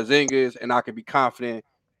to Porzingis, and I can be confident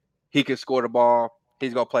he can score the ball.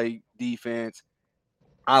 He's gonna play defense.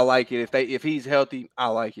 I like it. If he's healthy, I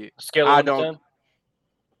like it. Scale of 1 to 10?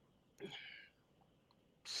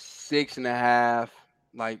 6.5,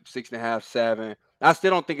 like 6.5, 7. I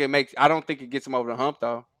still don't think I don't think it gets him over the hump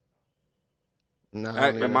though. No,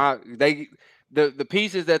 the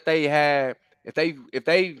pieces that they had, if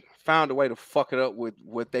they found a way to fuck it up with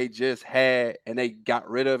what they just had and they got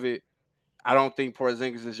rid of it, I don't think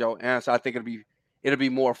Porzingis is your answer. I think it'll be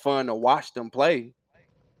more fun to watch them play.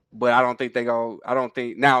 But I don't think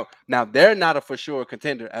now they're not a for sure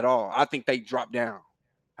contender at all. I think they drop down.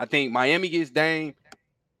 I think Miami gets Dame,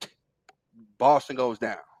 Boston goes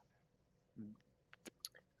down.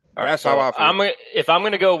 That's how I feel. If I'm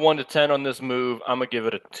gonna go 1 to 10 on this move, I'm gonna give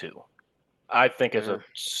it a 2. I think it's a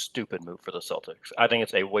stupid move for the Celtics. I think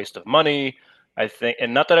it's a waste of money. I think,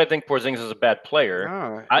 and not that I think Porzingis is a bad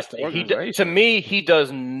player. To me, he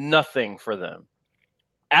does nothing for them.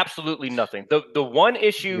 Absolutely nothing. The one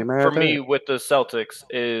issue for me with the Celtics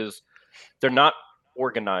is they're not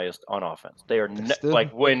organized on offense. They are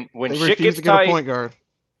like when shit gets tight, a point guard.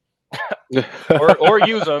 or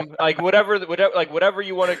use them whatever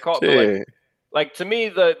you want to call it. Like to me,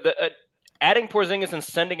 the adding Porzingis and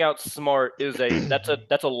sending out Smart is that's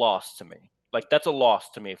a loss to me. Like that's a loss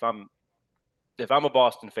to me. If I'm a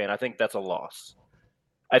Boston fan, I think that's a loss.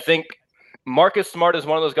 I think Marcus Smart is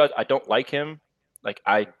one of those guys. I don't like him. Like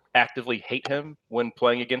I actively hate him when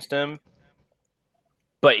playing against him.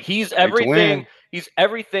 But he's everything. He's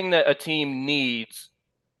everything that a team needs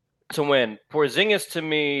to win. Porzingis to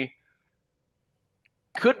me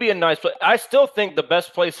could be a nice place. I still think the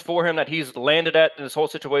best place for him that he's landed at in this whole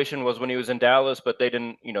situation was when he was in Dallas, but they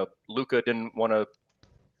didn't. Luka didn't want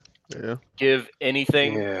to give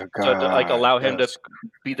anything to allow him to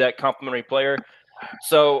be that complimentary player.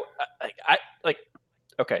 So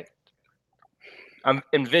okay. I'm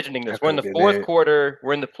envisioning this. We're in the fourth quarter.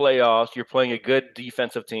 We're in the playoffs. You're playing a good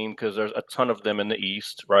defensive team because there's a ton of them in the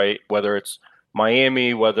East, right? Whether it's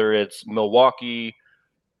Miami, whether it's Milwaukee,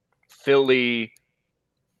 Philly.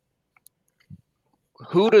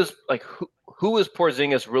 Who is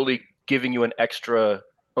Porzingis really giving you an extra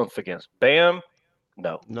oomph against? Bam?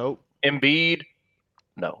 No. Nope. Embiid?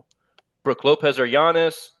 No. Brook Lopez or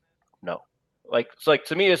Giannis? No. It's like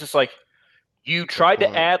to me, it's just like you tried to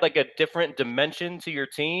add like a different dimension to your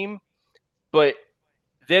team, but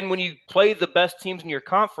then when you play the best teams in your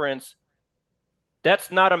conference,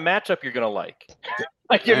 that's not a matchup you're gonna like.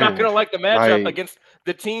 Like you're not gonna like the matchup against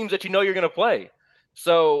the teams that you know you're gonna play.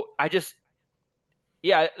 So I just,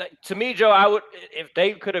 to me, Joe, I would, if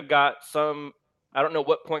they could have got some, I don't know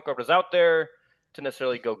what point guard was out there to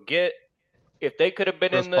necessarily go get. If they could have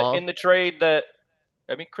been in the trade that,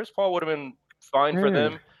 I mean, Chris Paul would have been fine for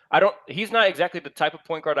them. He's not exactly the type of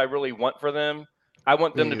point guard I really want for them. I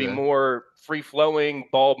want them to be more free-flowing,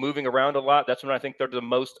 ball moving around a lot. That's when I think they're the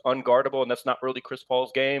most unguardable, and that's not really Chris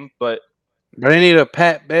Paul's game. But they need a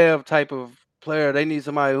Pat Bev type of player. They need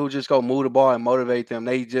somebody who just go move the ball and motivate them.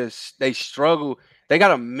 They struggle. They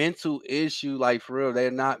got a mental issue, like for real.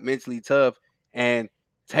 They're not mentally tough. And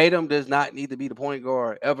Tatum does not need to be the point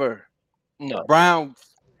guard ever. No. Brown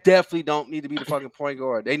definitely don't need to be the fucking point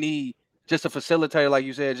guard. They need just a facilitator, like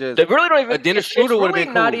you said. Just they really don't even. Dennis Schroeder would have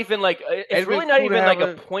been not cool. Even like it's really not even like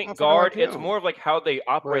a point guard. It's more of like how they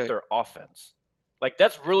operate their offense. Like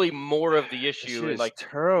that's really more of the issue. And like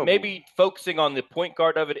maybe focusing on the point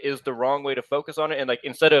guard of it is the wrong way to focus on it. And like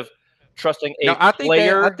instead of trusting a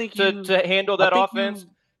player to handle that offense,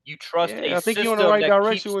 You trust Yeah, a I think system you're in the right that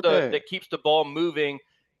direction with that. that keeps the ball moving.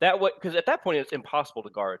 That way, because at that point it's impossible to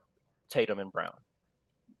guard Tatum and Brown.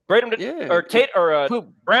 Or Brown both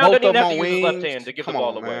doesn't even of them have to on use his left wings. hand to give the Come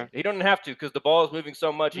ball on, away. man. He doesn't have to because the ball is moving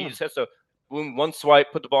so much. He Yeah. just has to boom, one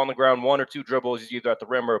swipe, put the ball on the ground, one or two dribbles. He's either at the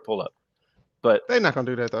rim or a pull up. But They're not gonna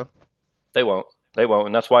do that though. they won't. They won't,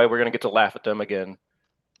 and that's why we're gonna get to laugh at them again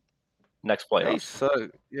next They playoffs. suck.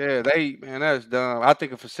 Yeah, man, that's dumb. I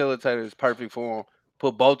think a facilitator is perfect for them.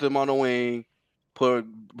 Put both of them on the wing. Put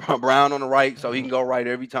Brown on the right so he can go right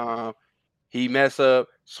every time. He mess up,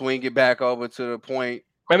 swing it back over to the point.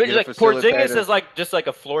 I mean, get like a Porzingis facilitator. is just like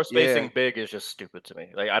a floor spacing Yeah. big is just stupid to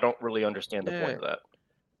me. Like I don't really understand the point Yeah. of that.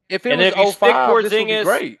 If it And was if you stick 05, this would be Porzingis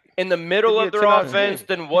great. in the middle It'd of be a their 10 out of offense,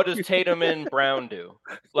 10. then what does Tatum and Brown do?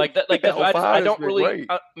 Like that. Like Yeah, that's I 05 don't has been really.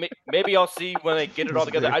 great. Maybe I'll see when they get it all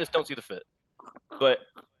together. I just don't see the fit. But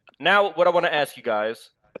now, what I want to ask you guys,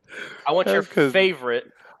 I want your That's 'cause- favorite.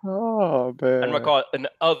 Oh man. I'm gonna call it an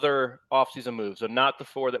other offseason move. So not the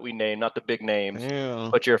four that we named, not the big names, Yeah.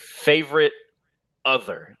 but your favorite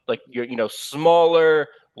other, like your smaller,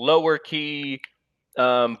 lower key,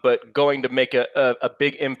 but going to make a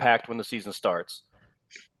big impact when the season starts.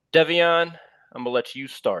 Devion, I'm gonna let you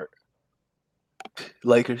start.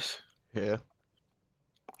 Lakers. Yeah.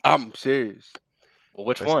 I'm serious. Well,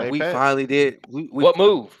 which Let's one? say We Pat. finally did. What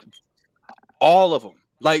move? All of them.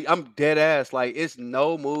 Like I'm dead ass. Like it's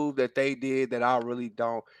no move that they did that I really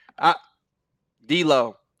don't.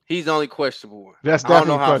 D-Lo, he's the only questionable one. That's I don't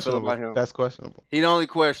definitely know how I feel questionable. about him. That's questionable. He's the only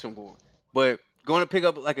questionable one. But going to pick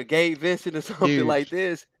up like a Gabe Vincent or something like Huge.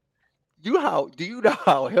 this, do you know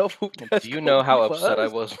how helpful that's Do you gonna know be how for upset I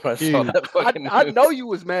us? was when I saw Huge. that fucking I news? know you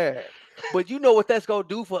was mad, but you know what that's gonna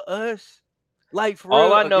do for us? Like for All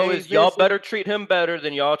real, I a know Gabe is y'all Vincent- better treat him better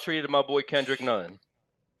than y'all treated my boy Kendrick Nunn.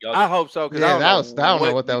 I hope so because Yeah, I don't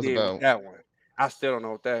know what that was we did with about. that one. I still don't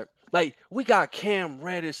know what that. Like we got Cam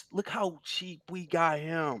Reddish. Look how cheap we got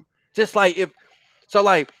him. Just like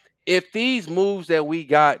if these moves that we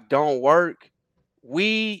got don't work,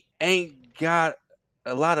 we ain't got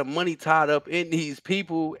a lot of money tied up in these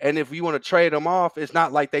people. And if you want to trade them off, it's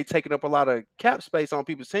not like they taking up a lot of cap space on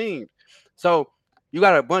people's teams. So you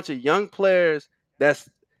got a bunch of young players.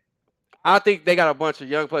 I think they got a bunch of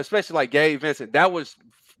young players, especially like Gabe Vincent. That was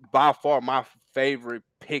by far my favorite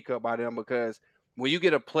pickup by them because when you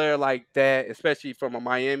get a player like that, especially from a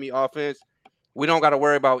Miami offense, we don't got to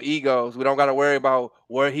worry about egos. We don't got to worry about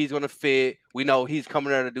where he's going to fit. We know he's coming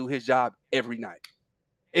there to do his job every night.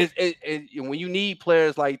 When you need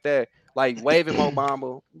players like that, like waving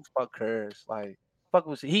Obama, fuck cares. Like, fuck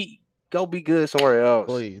was he go be good somewhere else.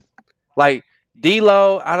 Please. Like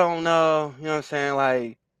D-Lo, I don't know. You know what I'm saying?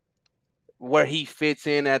 Like where he fits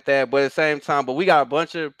in at that, but at the same time, but we got a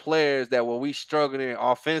bunch of players that where we struggling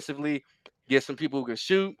offensively, get some people who can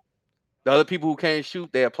shoot. The other people who can't shoot,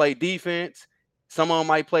 they'll play defense. Some of them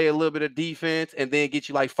might play a little bit of defense and then get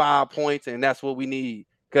you like 5 points, and that's what we need.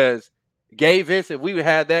 Because Gabe Vincent, if we would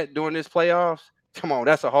have that during this playoffs, come on,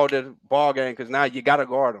 that's a whole different ball game. Because now you gotta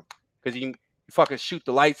guard him because you fucking shoot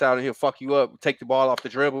the lights out and he'll fuck you up, take the ball off the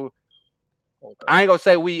dribble. Okay. I'm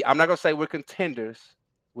not gonna say we're contenders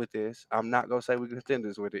with this. I'm not gonna say we're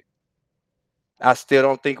contenders with it. I still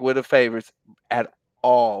don't think we're the favorites at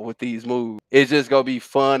all with these moves. It's just gonna be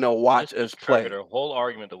fun to watch us play. The whole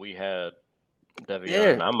argument that we had, Devion,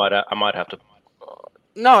 Yeah. I might have to.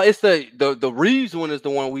 No, it's the Reeves one is the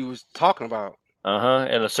one we was talking about.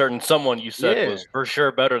 And a certain someone you said Yeah. was for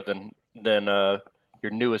sure better than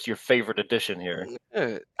your favorite addition here.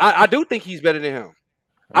 Yeah. I do think he's better than him.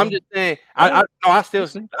 I'm just saying. I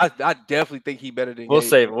definitely think he's better than. We'll Gabe.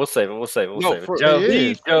 save it. No, Joe,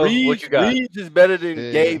 He is. Joe, what you got? Reeves is better than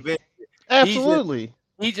Yeah. Gabe. Vincent. Absolutely.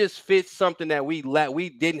 He just fits something that we lack. We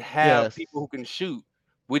didn't have Yes. people who can shoot.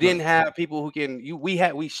 We didn't have people who can.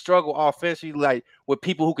 We struggle offensively like with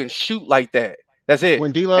people who can shoot like that. That's it.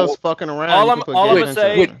 When D-Lo's fucking around, all you I'm- can put all Gabe I'm Vincent gonna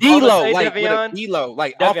say- on With him. D-Lo, say, like with a Devion, D-Lo,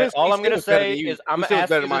 like Devion, offense. all I'm gonna say is I'm we gonna still ask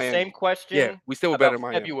better you than the Miami. same question. Yeah, we still about better than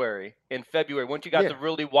Miami. In February, once you got Yeah. to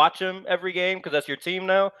really watch him every game because that's your team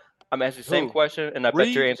now. I'm asking the same Who? question, and I bet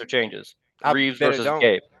your Reeves? answer changes. I Reeves bet it versus don't.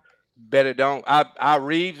 Gabe. Bet it don't.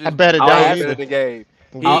 Reeves is I bet it way don't better either. than Gabe.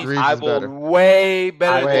 Reeves I is will- better. Way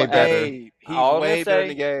better Way than better. Gabe. He's All I'm way gonna better say-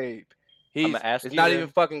 than Gabe. I'ma ask It's you not then. even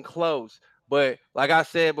fucking close. But like I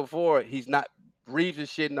said before, he's not. Reeves is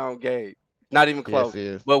shitting on Gabe. Not even close. Yes, he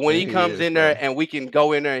is. But when Yeah, he comes is, in there bro. and we can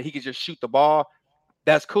go in there and he can just shoot the ball,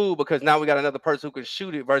 that's cool because now we got another person who can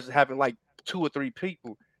shoot it versus having like 2 or 3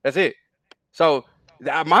 people. That's it. So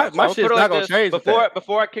My I'm gonna shit's put it not like gonna this. change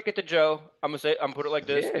Before I kick it to Joe, I'm gonna put it like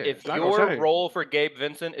this. Yeah, If it's not gonna your change. role for Gabe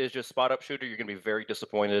Vincent is just spot up shooter, you're gonna be very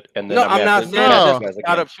disappointed. And then No, I'm I'm gonna not have to saying catch No. just you guys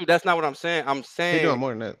spot again. up shoot. That's not what I'm saying. I'm He doing saying more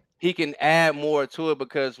than that. he can add more to it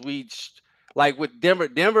because like with Denver.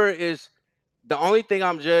 Denver is the only thing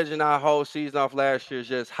I'm judging our whole season off last year is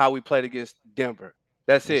just how we played against Denver.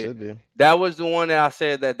 That's It it. should be. That was the one that I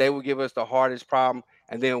said that they would give us the hardest problem.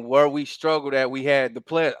 And then where we struggled at, we had the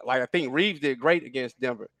play. Like I think Reeves did great against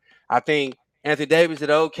Denver. I think Anthony Davis did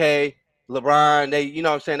okay. LeBron, you know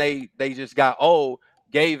what I'm saying? They just got old.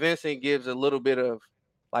 Gabe Vincent gives a little bit of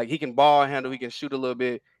like he can ball handle, he can shoot a little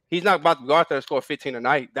bit. He's not about to go out there and score 15 a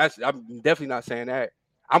night. I'm definitely not saying that.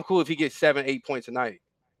 I'm cool if he gets 7-8 points a night.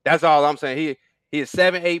 That's all I'm saying. He a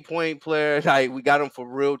 7-8 point player. Like we got him for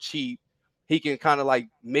real cheap. He can kind of like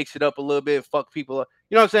mix it up a little bit and fuck people up.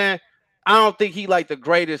 You know what I'm saying? I don't think he like the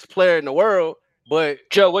greatest player in the world, but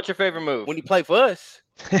Joe, what's your favorite move? when he play for us,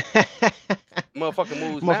 motherfucking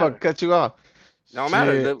moves matter. Motherfucker cut you off. No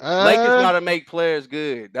matter. Shit. The Lakers know to make players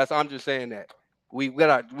good. I'm just saying that. We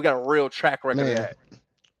got a real track record of Man. that.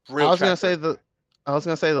 I was gonna say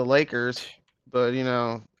the Lakers, but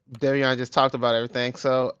Devion just talked about everything.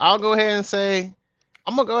 So I'll go ahead and say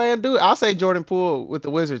I'm gonna go ahead and do it. I'll say Jordan Poole with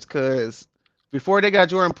the Wizards because before they got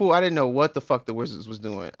Jordan Poole, I didn't know what the fuck the Wizards was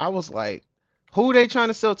doing. I was like, who they trying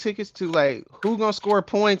to sell tickets to? Like, who gonna score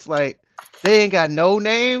points? Like, they ain't got no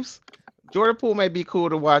names. Jordan Poole may be cool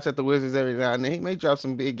to watch at the Wizards every now and then. He may drop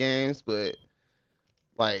some big games, but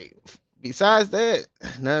like besides that,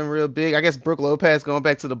 nothing real big. I guess Brook Lopez going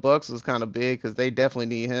back to the Bucks was kind of big because they definitely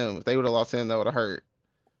need him. If they would have lost him, that would have hurt.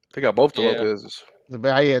 They got both the Yeah. Lopez's.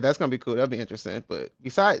 But yeah, that's gonna be cool. That'll be interesting. But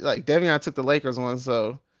besides, like Devion took the Lakers one,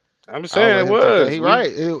 so I'm just I'll saying let it him take that. was. He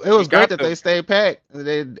right. It was got great that them. they stayed packed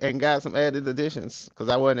and got some added additions because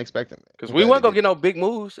I wasn't expecting it. Because I'm we glad weren't they gonna get no big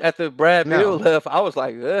moves after Brad Beal No. left. I was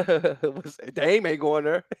like, Dame ain't going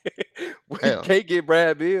there. We Hell. can't get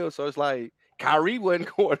Brad Beal, so it's like Kyrie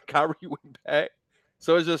wasn't going. Kyrie went back,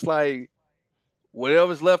 so it's just like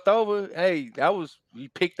whatever's left over. Hey, we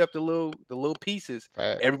picked up the little pieces.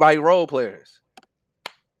 Fact. Everybody role players.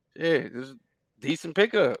 Yeah, there's decent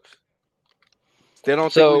pickups. Still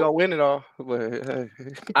don't think we're gonna win it all. But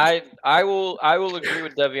I will agree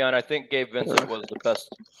with Devion. I think Gabe Vincent was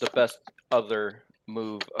the best other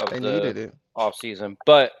move of They the needed it. offseason.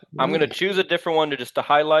 But I'm gonna choose a different one to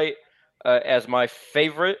highlight as my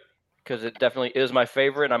favorite because it definitely is my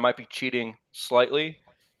favorite, and I might be cheating slightly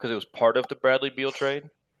because it was part of the Bradley Beal trade.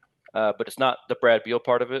 But it's not the Brad Beal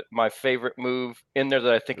part of it. My favorite move in there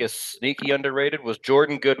that I think is sneaky underrated was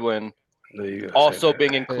Jordan Goodwin also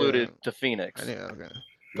being included to Phoenix.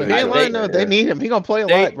 But he ain't learning though. They need him. He gonna play a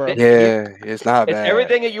lot, bro. It's not It's bad.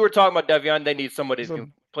 everything that you were talking about, Devion. They need somebody who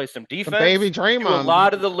can play some defense. Baby do a Draymond.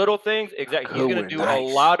 lot of the little things. Exactly. He's going to do a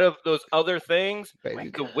lot of those other things.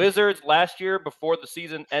 Baby The Wizards last year, before the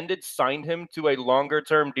season ended, signed him to a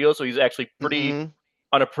longer-term deal, so he's actually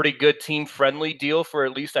on a pretty good team-friendly deal for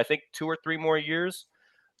at least, I think, 2 or 3 more years.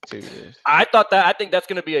 2 years. I think that's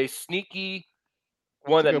going to be a sneaky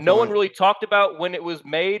one that no one really talked about when it was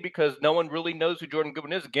made because no one really knows who Jordan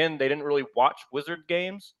Goodwin is. Again, they didn't really watch Wizard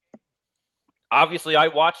games. Obviously, I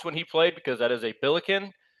watched when he played because that is a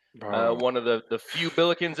Billiken, one of the few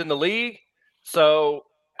Billikens in the league. So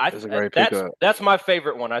that's my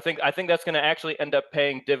favorite one. I think that's going to actually end up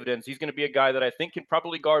paying dividends. He's going to be a guy that I think can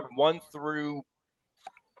probably guard 1 through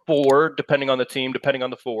 4, depending on the team, depending on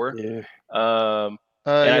the 4. Yeah.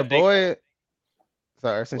 Your boy.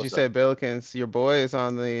 Sorry, since you said Billikens, your boy is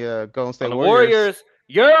on the Golden State Warriors.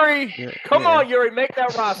 Yuri, come on, Yuri, make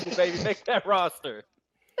that roster, baby, make that roster.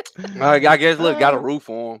 I guess got a roof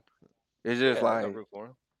for him. It's just like a roof for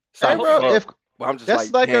him. Hey, bro, I'm just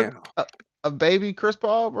that's like a baby Chris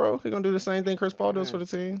Paul, bro. He gonna do the same thing Chris Paul does for the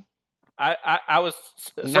team. I was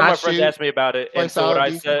some of my friends asked me about it, and so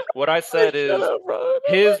what I said is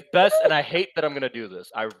his best, and I hate that I'm gonna do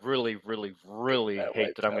this. I really, really, really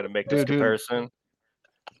hate that I'm gonna make this comparison.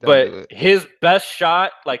 But his best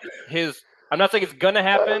shot, I'm not saying it's gonna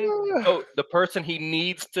happen. So the person he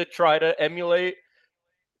needs to try to emulate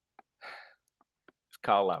is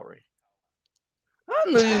Kyle Lowry. I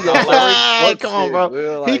knew you Lowry. Come on,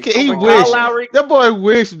 bro. Like, he wish. That boy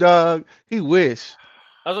wish, dog. He wish.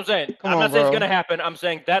 That's what I'm saying. I'm not saying it's gonna happen. I'm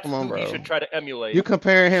saying that's who he should try to emulate. You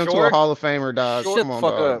comparing him to a Hall of Famer, dog. Come on,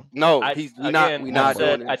 bro. No, we're not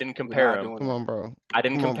doing it. I didn't compare him. Come on, bro. I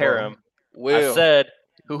didn't compare him. I said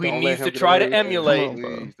who he needs to try to emulate.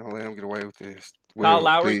 Please don't let him get away with this. Kyle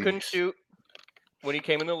Lowry couldn't shoot when he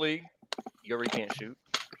came in the league. Yuri can't shoot.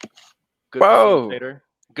 Good facilitator.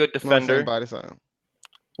 Good defender.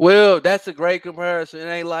 Well, that's a great comparison. It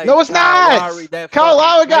ain't like No, it's Kyle not. Lowry that Kyle fucking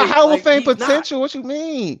Lowry got great. Hall of Like, Fame he's not. potential. What you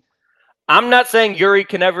mean? I'm not saying Yuri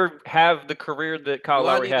can ever have the career that Kyle Do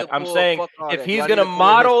I Lowry need had. to I'm pull saying fuck all if that? Do he's I need gonna to pull his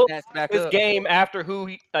model stats back his up? game after who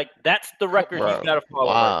he like, that's the record he's Bro, got to follow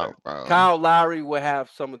right there. wow, bro. Kyle Lowry would have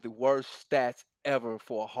some of the worst stats ever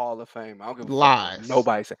for a Hall of Fame. I don't give a fuck what Lies.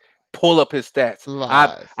 nobody say. Pull up his stats.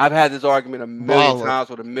 Lies. I've had this argument a million Baller. times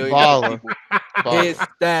with a million different Baller. people. His Baller.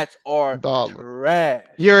 stats are Baller. trash.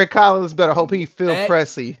 Yuri Collins better hope he feel That-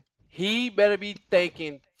 Pressy. He better be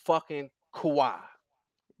thinking fucking Kawhi.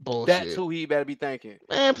 Bullshit. That's who he better be thinking.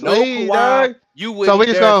 Man, No please, Kawhi. dog. You So wouldn't we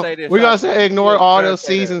just dare gonna say this. we're gonna Sasha. say You ignore wouldn't all dare those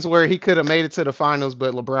say that. seasons where he could have made it to the finals,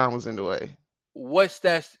 but LeBron was in the way. What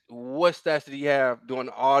stats did he have during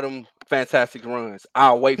all them fantastic runs?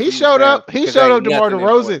 I'll wait for He you showed to up. He showed up. DeMar nothing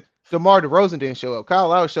important. DeRozan. DeMar DeRozan didn't show up. Kyle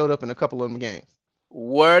Lowry showed up in a couple of them games.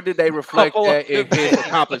 Where did they reflect Couple that of in his games.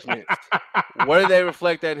 accomplishments? Where did they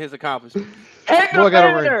reflect that in his accomplishments? Hang the Boy got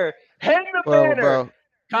a ring. banner. Hang the Bro, banner. bro.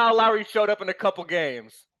 Kyle Lowry showed up in a couple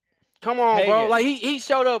games. Come on, Hang bro. it. Like he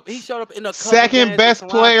showed up. He showed up in a couple Second games best in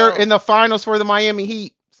player Toronto. in the finals for the Miami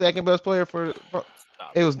Heat. Second best player for.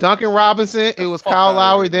 It was Duncan Robinson. It was fuck Kyle outta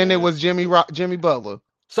Lowry. here, Then it man. was Jimmy Butler.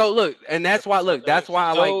 So look, and that's why I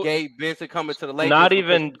like So- Gabe Vincent coming to the Lakers. Not because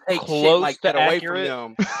even you take close shit like to that away accurate.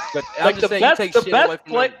 from them. But I'm Like just the saying best- you take the shit best away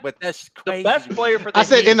from play- them. But that's crazy. The best to me. player for the I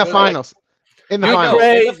said Heat in the was- finals. In the I I know, finals. in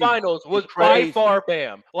the Crazy. finals was It's by crazy. far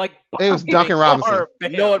Bam. Like It was by Duncan Robinson. far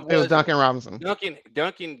Bam. No, it It was wasn't. Duncan Robinson.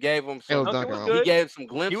 Duncan gave him It some. was Duncan Duncan was Robinson. He good. gave some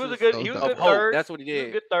glimpses He was a good of good hope. third. That's what he He was a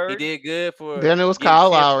did. good third. He did good for. Then it was getting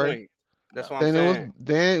Kyle 10 Lowry. points. That's what I'm Then it was. saying.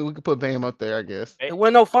 Then we could put Bam up there, I guess. It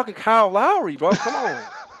wasn't no fucking Kyle Lowry, bro. Come on.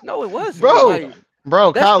 No, it wasn't. Bro, Like,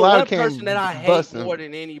 Bro, that's Kyle the Lowry one came person that I hate busting. more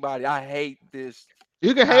than anybody. I hate this.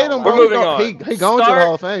 You can Kyle hate him, Lowry. bro. We're moving on. He going to the Start-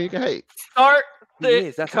 Hall of Fame. You can hate. Start He the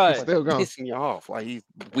is. That's cut. what's Still going. pissing you off. Like he's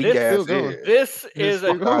weak This- ass. Still going. is. This He's is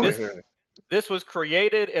still a going. this was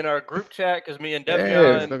created in our group chat because me and Yeah.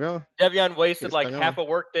 Devion Still going. Devion wasted He's like still half a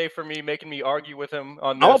work day for me, making me argue with him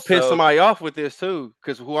on this. I'm gonna piss so- somebody off with this too,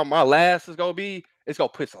 because who my last is gonna be, it's gonna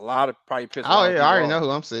piss a lot of Oh people yeah, I already off. know who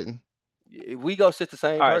I'm sitting. We go sit the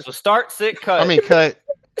same All right, so person. start, sit, cut. I mean, cut.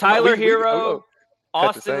 Tyler we- Hero, cut the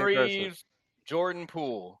Austin same person. Reeves, Jordan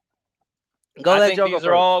Poole. Go I let think Joe go these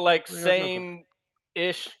are first. all like Go let Joe go.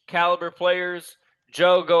 same-ish caliber players.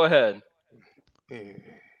 Joe, go ahead.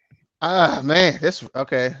 Man, this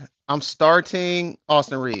okay. I'm starting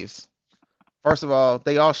Austin Reeves. First of all,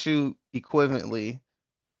 they all shoot equivalently,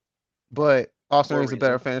 but Austin For a Reeves is a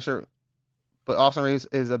better finisher. But Austin Reeves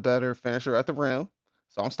is a better finisher at the rim,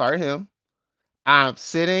 so I'm starting him. I'm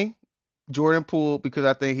sitting Jordan Poole because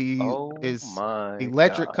I think he Oh is my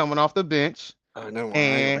electric God. coming off the bench. Never mind. I ain't And-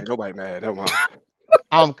 gonna make nobody mad. Never mind.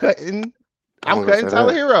 I'm cutting. I I'm was gonna cutting say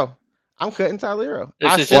Tyler that. Hero. I'm cutting Tyler Hero.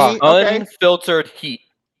 This I is see, just okay. unfiltered heat.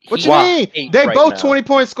 What Heat you mean? hate They right both now.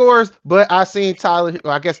 20-point scorers, but I seen Tyler.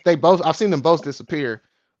 Well, I guess they both. I've seen them both disappear,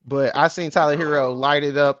 but I seen Tyler Hero light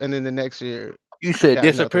it up, and then the next year, You said got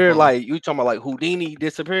nothing disappear for him. like you talking about like Houdini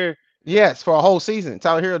disappear? yes, for a whole season.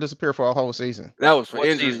 Tyler Hero disappeared for a whole season. That was for What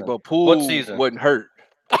injury, season? but Poole What season? wasn't hurt.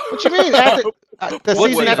 What you mean? After the What season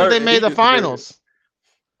season? after they He made the disappeared. finals.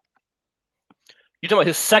 You talking about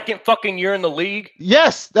his second fucking year in the league?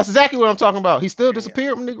 Yes, that's exactly what I'm talking about. He still Yeah.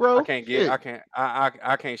 disappeared from Negro. I can't get. Shit,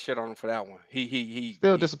 I can't shit on him for that one. He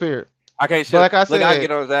still he- disappeared. I can't shit. But like I Look, I said-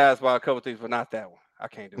 get on his ass about a couple things, but not that one. I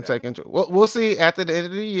can't do I'm that. taking. We'll see after the end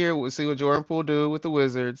of the year. We'll see what Jordan Poole do with the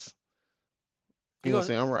Wizards. He You gonna gonna-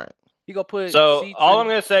 say I'm right. You gonna put So seats all in- I'm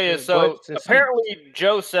gonna say is, in so butts and seats. apparently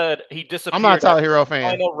Joe said he disappeared. I'm not a Tyler after Hero the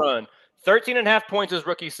fan. Final run, 13.5 points his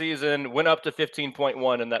rookie season, went up to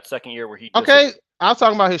 15.1 in that second year where he. Okay, I was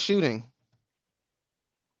talking about his shooting.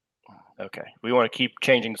 Okay, we want to keep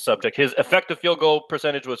changing the subject. His effective field goal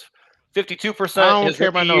percentage was 52%. I don't his care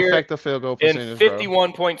about rookie no year, effective field goal and percentage, bro.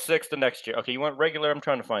 51.6 the next year. Okay, you want regular? I'm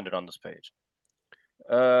trying to find it on this page.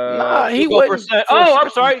 Nah, he field goal wasn't percent. for Oh, I'm sure.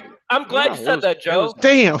 sorry. I'm glad No, you it said was- that, it Joe. was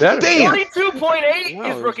Damn, better. damn. 42.8 No,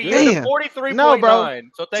 his it rookie was year to damn. 43.9. No, bro.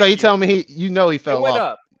 So thank So you you. tell me he it went off.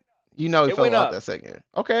 up. You know he It fell went off up. that second year.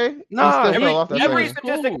 Okay. Nah, he still fell off that every second.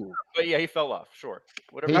 statistic, Cool. but yeah, he fell off. Sure,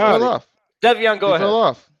 whatever. He you Got fell it. off. Devion, go He ahead. fell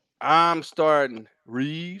off. I'm starting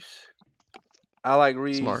Reeves. I like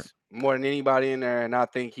Reeves Smart. more than anybody in there, and I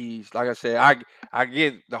think he's like I said. I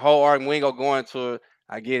get the whole argument. We ain't gonna go into it.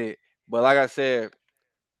 I get it, but like I said,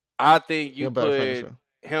 I think You're you a better put finisher.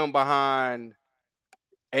 him behind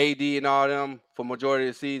AD and all them for majority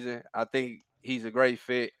of the season. I think he's a great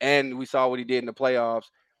fit, and we saw what he did in the playoffs.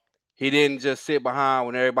 He didn't just sit behind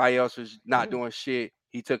when everybody else was not doing shit.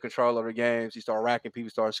 He took control of the games. He started racking people,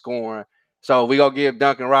 started scoring, So we gonna give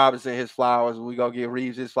Duncan Robinson his flowers. We gonna give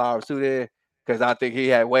Reeves his flowers too there, because I think he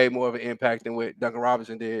had way more of an impact than what Duncan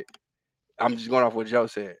Robinson did. I'm just going off what Joe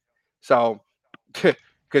said. So,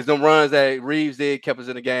 because them runs that Reeves did kept us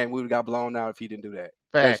in the game, we would have got blown out if he didn't do that.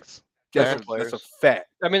 Facts. That's a fact.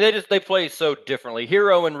 I mean, they play so differently.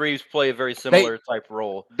 Hero and Reeves play a very similar type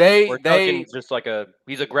role. Where Duncan's just like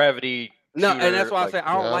he's a gravity. No, shooter, and that's why like, I say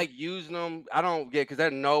I don't like using them. I don't get because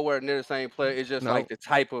they're nowhere near the same player. It's just like the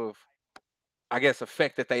type of, I guess,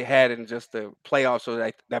 effect that they had in just the playoffs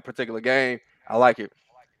or that particular game. I like it.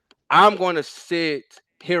 I'm going to sit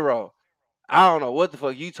Hero. I don't know what the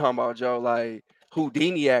fuck you talking about, Joe. Like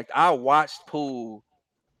Houdini act. I watched Poole.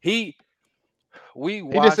 He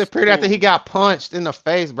disappeared after he got punched in the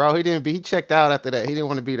face, bro. He checked out after that. He didn't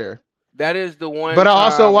want to be there. That is the one. But I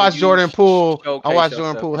also watched Jordan Poole. I watched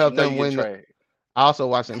Jordan Poole help them win. I also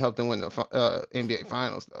watched him help them win the NBA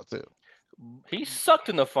Finals though too. He sucked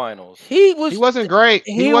in the finals. He wasn't great.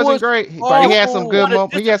 He wasn't great. But he had some good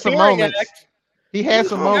moments. He had some moments. He had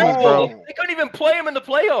some moments, bro. They couldn't even play him in the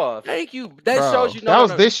playoffs. Thank you. That shows you. That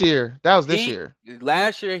was this year.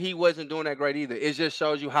 Last year he wasn't doing that great either. It just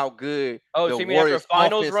shows you how good. Oh, so you mean after a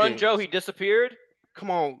finals run, Joe, he disappeared? Come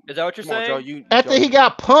on. Is that what you're saying? Joe, after he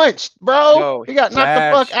got punched, bro. He got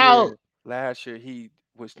knocked the fuck out. Last year he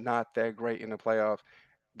was not that great in the playoffs.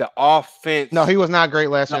 The offense. No, he was not great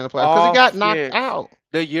last year in the playoffs because he got knocked out.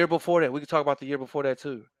 The year before that, we can talk about the year before that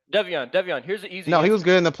too. Devion, here's the easy. No, answer. he was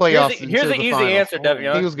good in the playoffs. Here's the easy answer,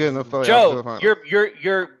 Devion. He was good in the playoffs. Joe,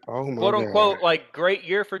 your quote unquote like great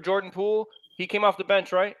year for Jordan Poole. He came off the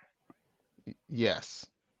bench, right? Yes.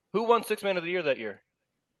 Who won Sixth Man of the Year that year?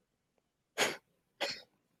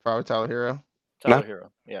 Probably Tyler Hero.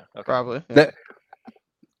 Hero. Yeah. Okay. Probably. Yeah.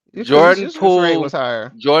 Jordan Poole was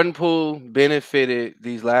higher. Jordan Poole benefited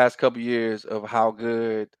these last couple years of how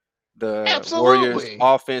good the Warriors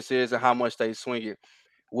offense is and how much they swing it.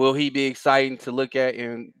 Will he be exciting to look at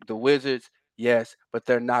in the Wizards? Yes, but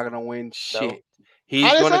they're not gonna win shit. No. He's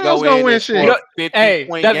gonna go in and score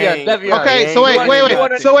 50-point game. Okay, so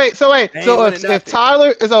wait. So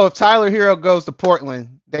if Tyler Hero goes to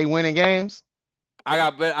Portland, they winning games?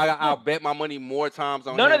 I'll bet my money more times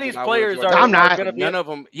on none of these players are. I'm not. Gonna be, none of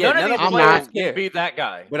them. Yeah, none of these players can be that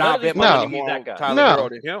guy. But I'll bet my money more on Tyler Hero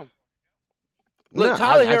than him. Look,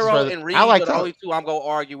 Tyler Hero and Reeves are the only two I'm gonna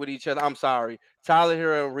argue with each other. I'm sorry, Tyler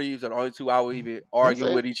Hero and Reeves are the only two I will even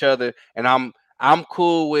argue with each other. And I'm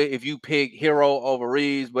cool with if you pick Hero over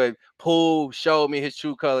Reeves, but Poole showed me his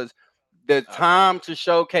true colors. The time to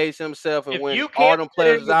showcase himself and when all them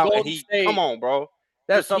players is out, and come on, bro.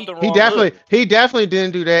 That's something wrong. He definitely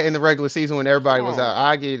didn't do that in the regular season when everybody was out.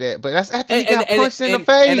 I get that, but that's after he got punched in the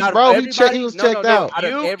face, bro. He was checked out.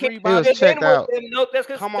 He was checked out. No,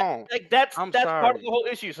 come on, like that's part of the whole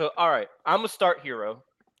issue. So all right, I'm gonna start Hero.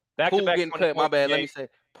 Poole getting cut. My bad. Let me say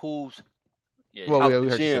Poole's. Yeah, well,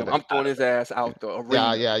 I'm throwing his ass out the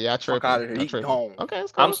arena. Yeah. Fuck out of here. He's gone. Okay,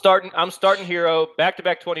 I'm starting Hero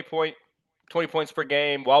back-to-back 20 points per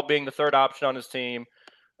game while being the third option on his team.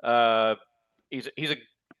 He's a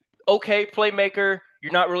okay playmaker.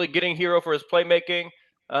 You're not really getting Hero for his playmaking.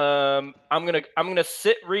 I'm gonna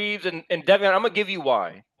sit Reeves and Devion. I'm gonna give you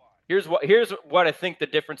why. Here's what I think the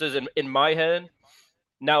difference is in my head.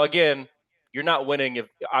 Now again, you're not winning if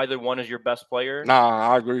either one is your best player.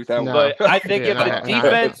 Nah, I agree with that. But I think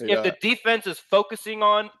if the defense is focusing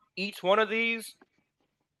on each one of these,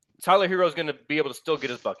 Tyler Hero is gonna be able to still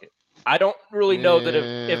get his bucket. I don't really know that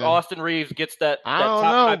if Austin Reeves gets that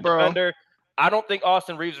top defender. I don't think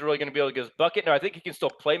Austin Reeves is really going to be able to get his bucket. Now, I think he can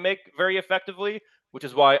still play make very effectively, which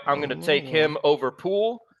is why I'm going to take him over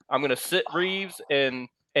Poole. I'm going to sit Reeves and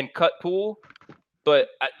cut Poole. But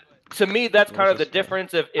to me, that's kind of the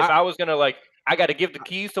difference. If I was going to, I got to give the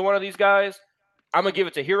keys to one of these guys, I'm going to give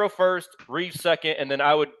it to Hero first, Reeves second, and then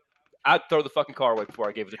I'd throw the fucking car away before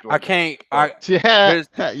I gave it to Jordan. I can't. You can't.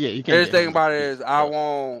 Here's the thing about it is I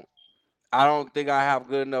don't think I have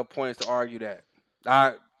good enough points to argue that.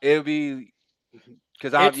 It'll be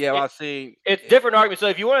because I've seen it's different arguments. So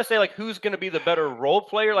if you want to say who's going to be the better role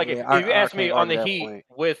player, if you ask me on the Heat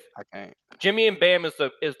with Jimmy and Bam is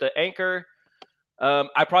the anchor,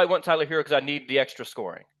 I probably want Tyler Hero because I need the extra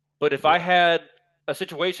scoring. But if I had a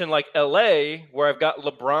situation like LA where I've got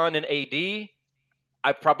LeBron and AD,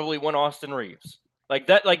 I probably want Austin Reeves.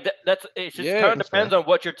 That's it. Just kind of depends on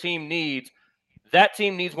what your team needs. That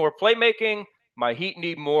team needs more playmaking. My Heat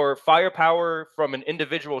need more firepower from an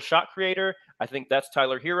individual shot creator. I think that's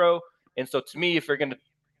Tyler Hero. And so to me, if you're going to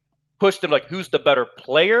push them who's the better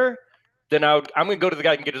player, then I'm going to go to the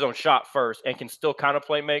guy who can get his own shot first and can still kind of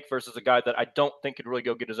play make versus a guy that I don't think could really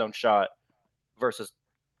go get his own shot versus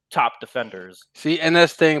top defenders. See, and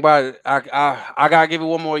that's the thing about it. I gotta give it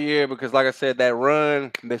one more year because, like I said, that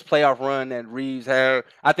run, this playoff run that Reeves had,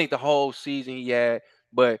 I think the whole season he had.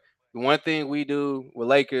 But the one thing we do with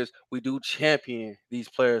Lakers, we do champion these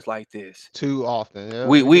players like this. Too often. Yeah,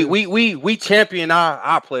 We champion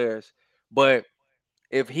our players. But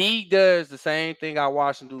if he does the same thing I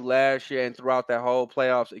watched him do last year and throughout that whole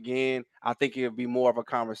playoffs again, I think it'll be more of a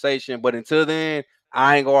conversation. But until then,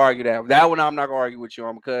 I ain't gonna argue that. That one I'm not gonna argue with you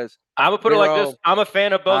on because I'm gonna put it like this: I'm a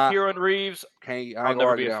fan of both Hero and Reeves. I'll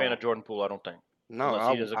never be a fan of Jordan Poole. I don't think. No,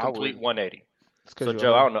 unless he does a complete 180. So you're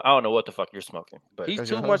Joe, I don't know what the fuck you're smoking, but he's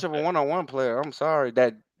too much of a one-on-one player. I'm sorry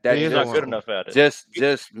that he's not good enough at it. Just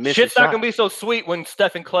miss Shit's not gonna be so sweet when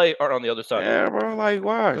Steph and Clay are on the other side. Yeah, bro. Like,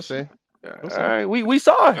 why? We'll see. All right, we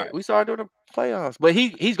saw it. We saw it during the playoffs. But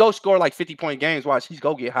he's go score like 50-point games. Watch, he's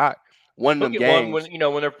go get hot. One of them games.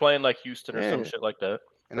 When when they're playing like Houston or some shit like that.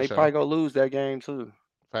 And they probably go lose that game too.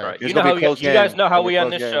 Right. You guys know how we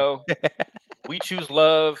end this show. We choose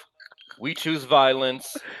love. We choose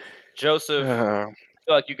violence. Joseph, I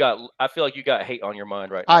feel like you got hate on your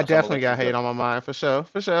mind right now. I definitely got hate on my mind for sure.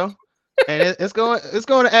 And it's going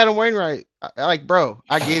to Adam Wainwright. Like, bro,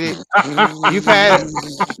 I get it. You've had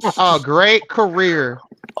a great career.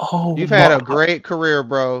 You've had a great career,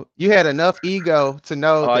 bro. You had enough ego to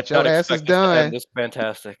know that your ass is done. This is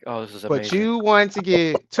fantastic. Oh, this is amazing. But you want to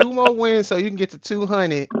get 2 more wins so you can get to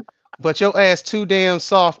 200. But your ass too damn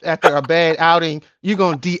soft after a bad outing. You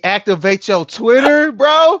gonna deactivate your Twitter,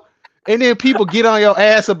 bro? And then people get on your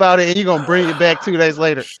ass about it, and you're gonna bring it back 2 days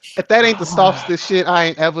later. If that ain't the softest shit I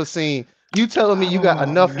ain't ever seen, you telling me you got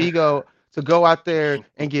enough ego to go out there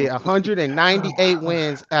and get 198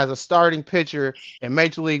 wins as a starting pitcher in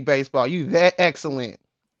Major League Baseball. You that excellent,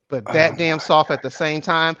 but that damn soft at the same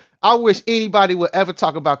time. I wish anybody would ever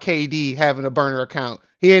talk about KD having a burner account.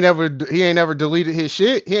 He ain't ever deleted his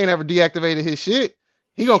shit. He ain't ever deactivated his shit.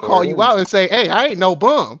 He gonna call you out and say, "Hey, I ain't no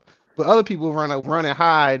bum." But other people run and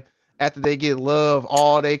hide after they get love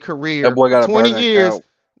all their career. That boy got 20 a years. account.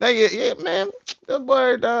 They get, man, that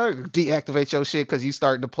boy deactivate your shit because you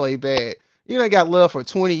starting to play bad. You ain't got love for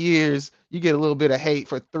 20 years. You get a little bit of hate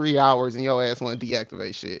for 3 hours and your ass want to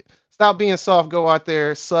deactivate shit. Stop being soft. Go out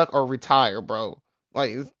there, suck or retire, bro.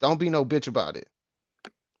 Like, don't be no bitch about it.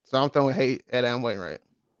 So I'm throwing hate at Adam Wainwright.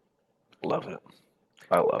 Love it.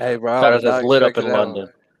 I love it. Hey, bro, that is lit up in London.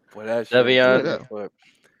 Devion,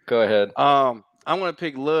 go ahead. I'm gonna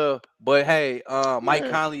pick Love, but hey, Mike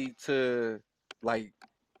Conley to like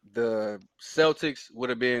the Celtics would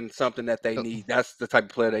have been something that they need. That's the type of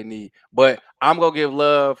player they need. But I'm gonna give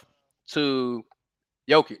love to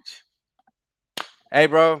Jokic. Hey,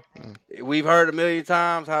 bro, we've heard a million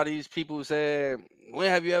times how these people said, when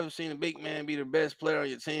have you ever seen a big man be the best player on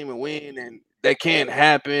your team and win? And that can't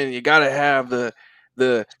happen. You gotta have the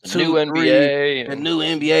new NBA. The new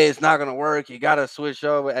NBA is not gonna work. You gotta switch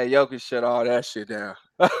over. Hey, Jokic shut all that shit down.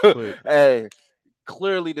 Hey,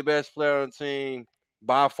 clearly the best player on the team.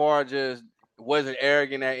 By far, just wasn't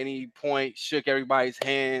arrogant at any point. Shook everybody's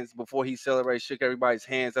hands before he celebrated. Shook everybody's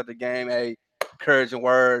hands at the game. Hey, encouraging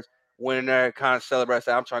words. Went in there, kind of celebrate.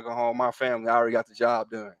 Said, I'm trying to go home with my family. I already got the job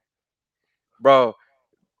done, bro.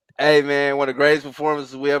 Hey, man, one of the greatest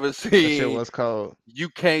performances we ever seen. That shit was cold. You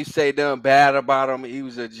can't say nothing bad about him. He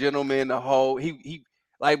was a gentleman. The whole he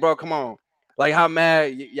like, bro, come on. Like, how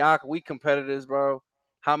mad y'all? We competitors, bro.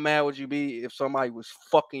 How mad would you be if somebody was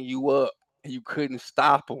fucking you up and you couldn't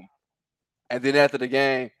stop them? And then after the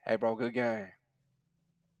game, hey, bro, good game.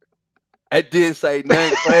 I didn't say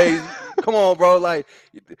nothing crazy. Come on, bro. Like,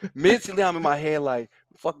 mentally, I'm in my head like,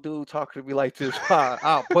 fuck dude talking to me like this.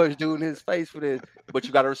 I'll punch dude in his face for this. But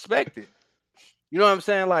you got to respect it. You know what I'm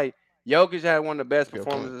saying? Like, Jokic had one of the best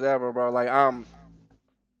performances ever, bro. Like, got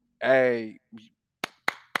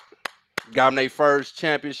them their first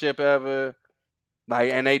championship ever.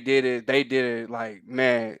 Like, and they did it like,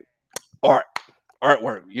 man,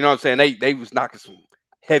 artwork. You know what I'm saying? They was knocking some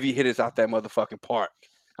heavy hitters out that motherfucking park.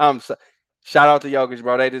 Shout out to Jokic,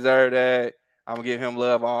 bro. They deserve that. I'm gonna give him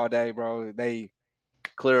love all day, bro. They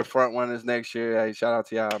clear front runners next year. Hey, shout out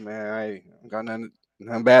to y'all, man. I ain't got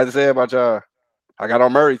nothing bad to say about y'all. I got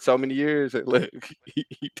on Murray so many years. Look, he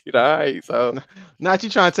did all right. So not you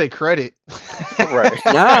trying to take credit. Right.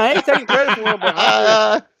 Nah, I ain't taking credit for him, but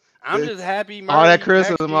I'm just happy. Murray all that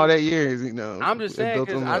criticism, all that years, you know. I'm just saying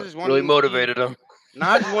because I just want really motivated him.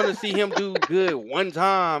 I just want to see him do good one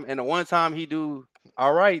time, and the one time he do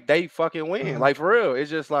all right, they fucking win. Like, for real. It's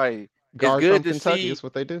just like, it's good to see. That's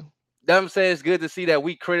what they do. I'm saying it's good to see that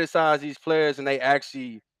we criticize these players and they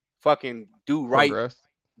actually fucking do right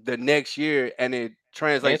the next year, and it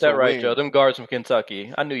translates Ain't that to a right, win. Joe? Them guards from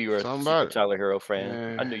Kentucky. I knew you were a Somebody. super Tyler Hero fan.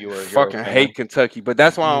 Man, I knew you were a Hero fucking fan. hate Kentucky, but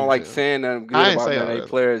that's why I don't Me like too. saying nothing I good ain't about say none all of their that.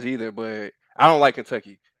 players either. But I don't like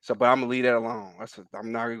Kentucky, so but I'm gonna leave that alone.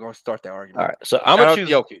 I'm not gonna start that argument. All right, so Shout out to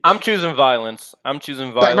Jokic. I'm choosing violence. I'm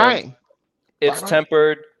choosing Bang, violence. bang. It's Bang, bang.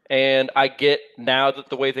 tempered, and I get now that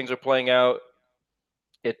the way things are playing out,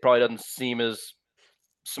 it probably doesn't seem as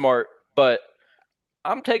smart, but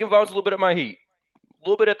I'm taking violence a little bit at my Heat. A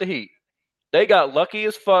little bit at the Heat. They got lucky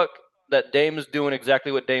as fuck that Dame is doing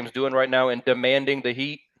exactly what Dame's doing right now and demanding the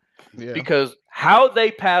Heat. Yeah. Because how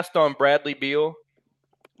they passed on Bradley Beal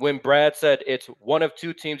when Brad said it's one of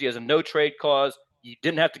two teams, he has a no trade clause, you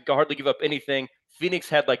didn't have to hardly give up anything. Phoenix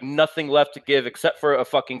had like nothing left to give except for a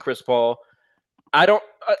fucking Chris Paul. I don't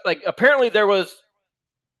like. Apparently, there was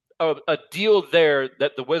a deal there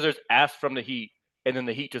that the Wizards asked from the Heat, and then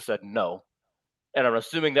the Heat just said no. And I'm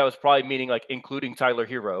assuming that was probably meaning like including Tyler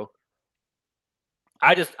Hero.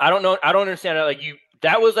 I don't know. I don't understand it. Like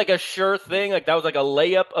that was like a sure thing. Like that was like a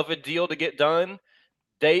layup of a deal to get done.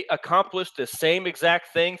 They accomplished the same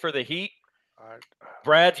exact thing for the Heat.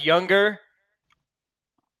 Brad's younger.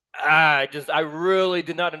 I really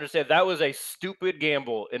did not understand. That was a stupid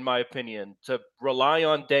gamble, in my opinion, to rely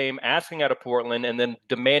on Dame asking out of Portland and then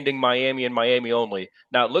demanding Miami and Miami only.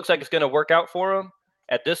 Now, it looks like it's going to work out for him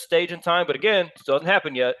at this stage in time, but again, it still hasn't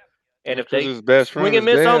happened yet. And if they his best swing friend and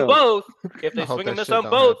miss on Bam. both, if they I hope swing and that miss shit on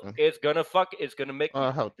don't both, happen. it's gonna make I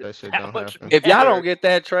hope that shit that don't much happen. If y'all better. don't get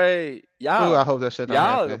that trade, Ooh, I y'all hope that shit don't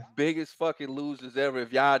y'all are the happen. biggest fucking losers ever.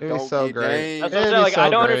 If y'all It'd be don't so get great. Dame. That's what I'm It'd saying. be Like so I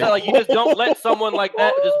don't great. understand. Like you just don't let someone like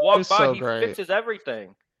that just walk It's by. so He great. fixes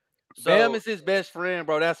everything. Bam So is his best friend,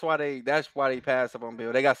 bro. That's why they passed up on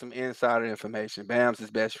Bill. They got some insider information. Bam's his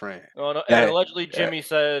best friend. and That- allegedly Jimmy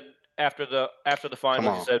said after the finals,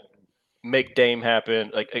 he on. said make Dame happen.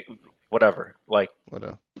 Like whatever. Like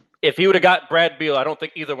Whatever. if he would have got Brad Beal, I don't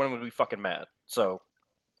think either one would be fucking mad. So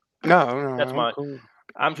No, that's I'm cool.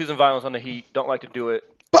 I'm choosing violence on the Heat. Don't like to do it.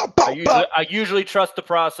 Bow, bow, bow. I usually trust the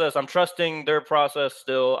process. I'm trusting their process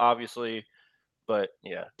still, obviously. But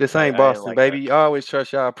yeah, This I ain't didn't Boston, like baby. that. You always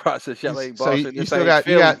trust y'all process. Y'all ain't So Boston. you This still ain't got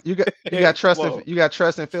Philly. you got trust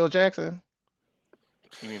Whoa. in Phil Jackson.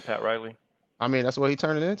 You mean Pat Riley? I mean, that's what he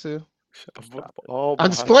turned it into. Oh,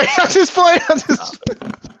 I'm just playing.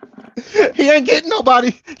 He ain't getting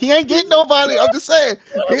nobody. I'm just saying.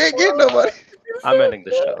 He ain't getting nobody. I'm ending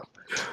the show.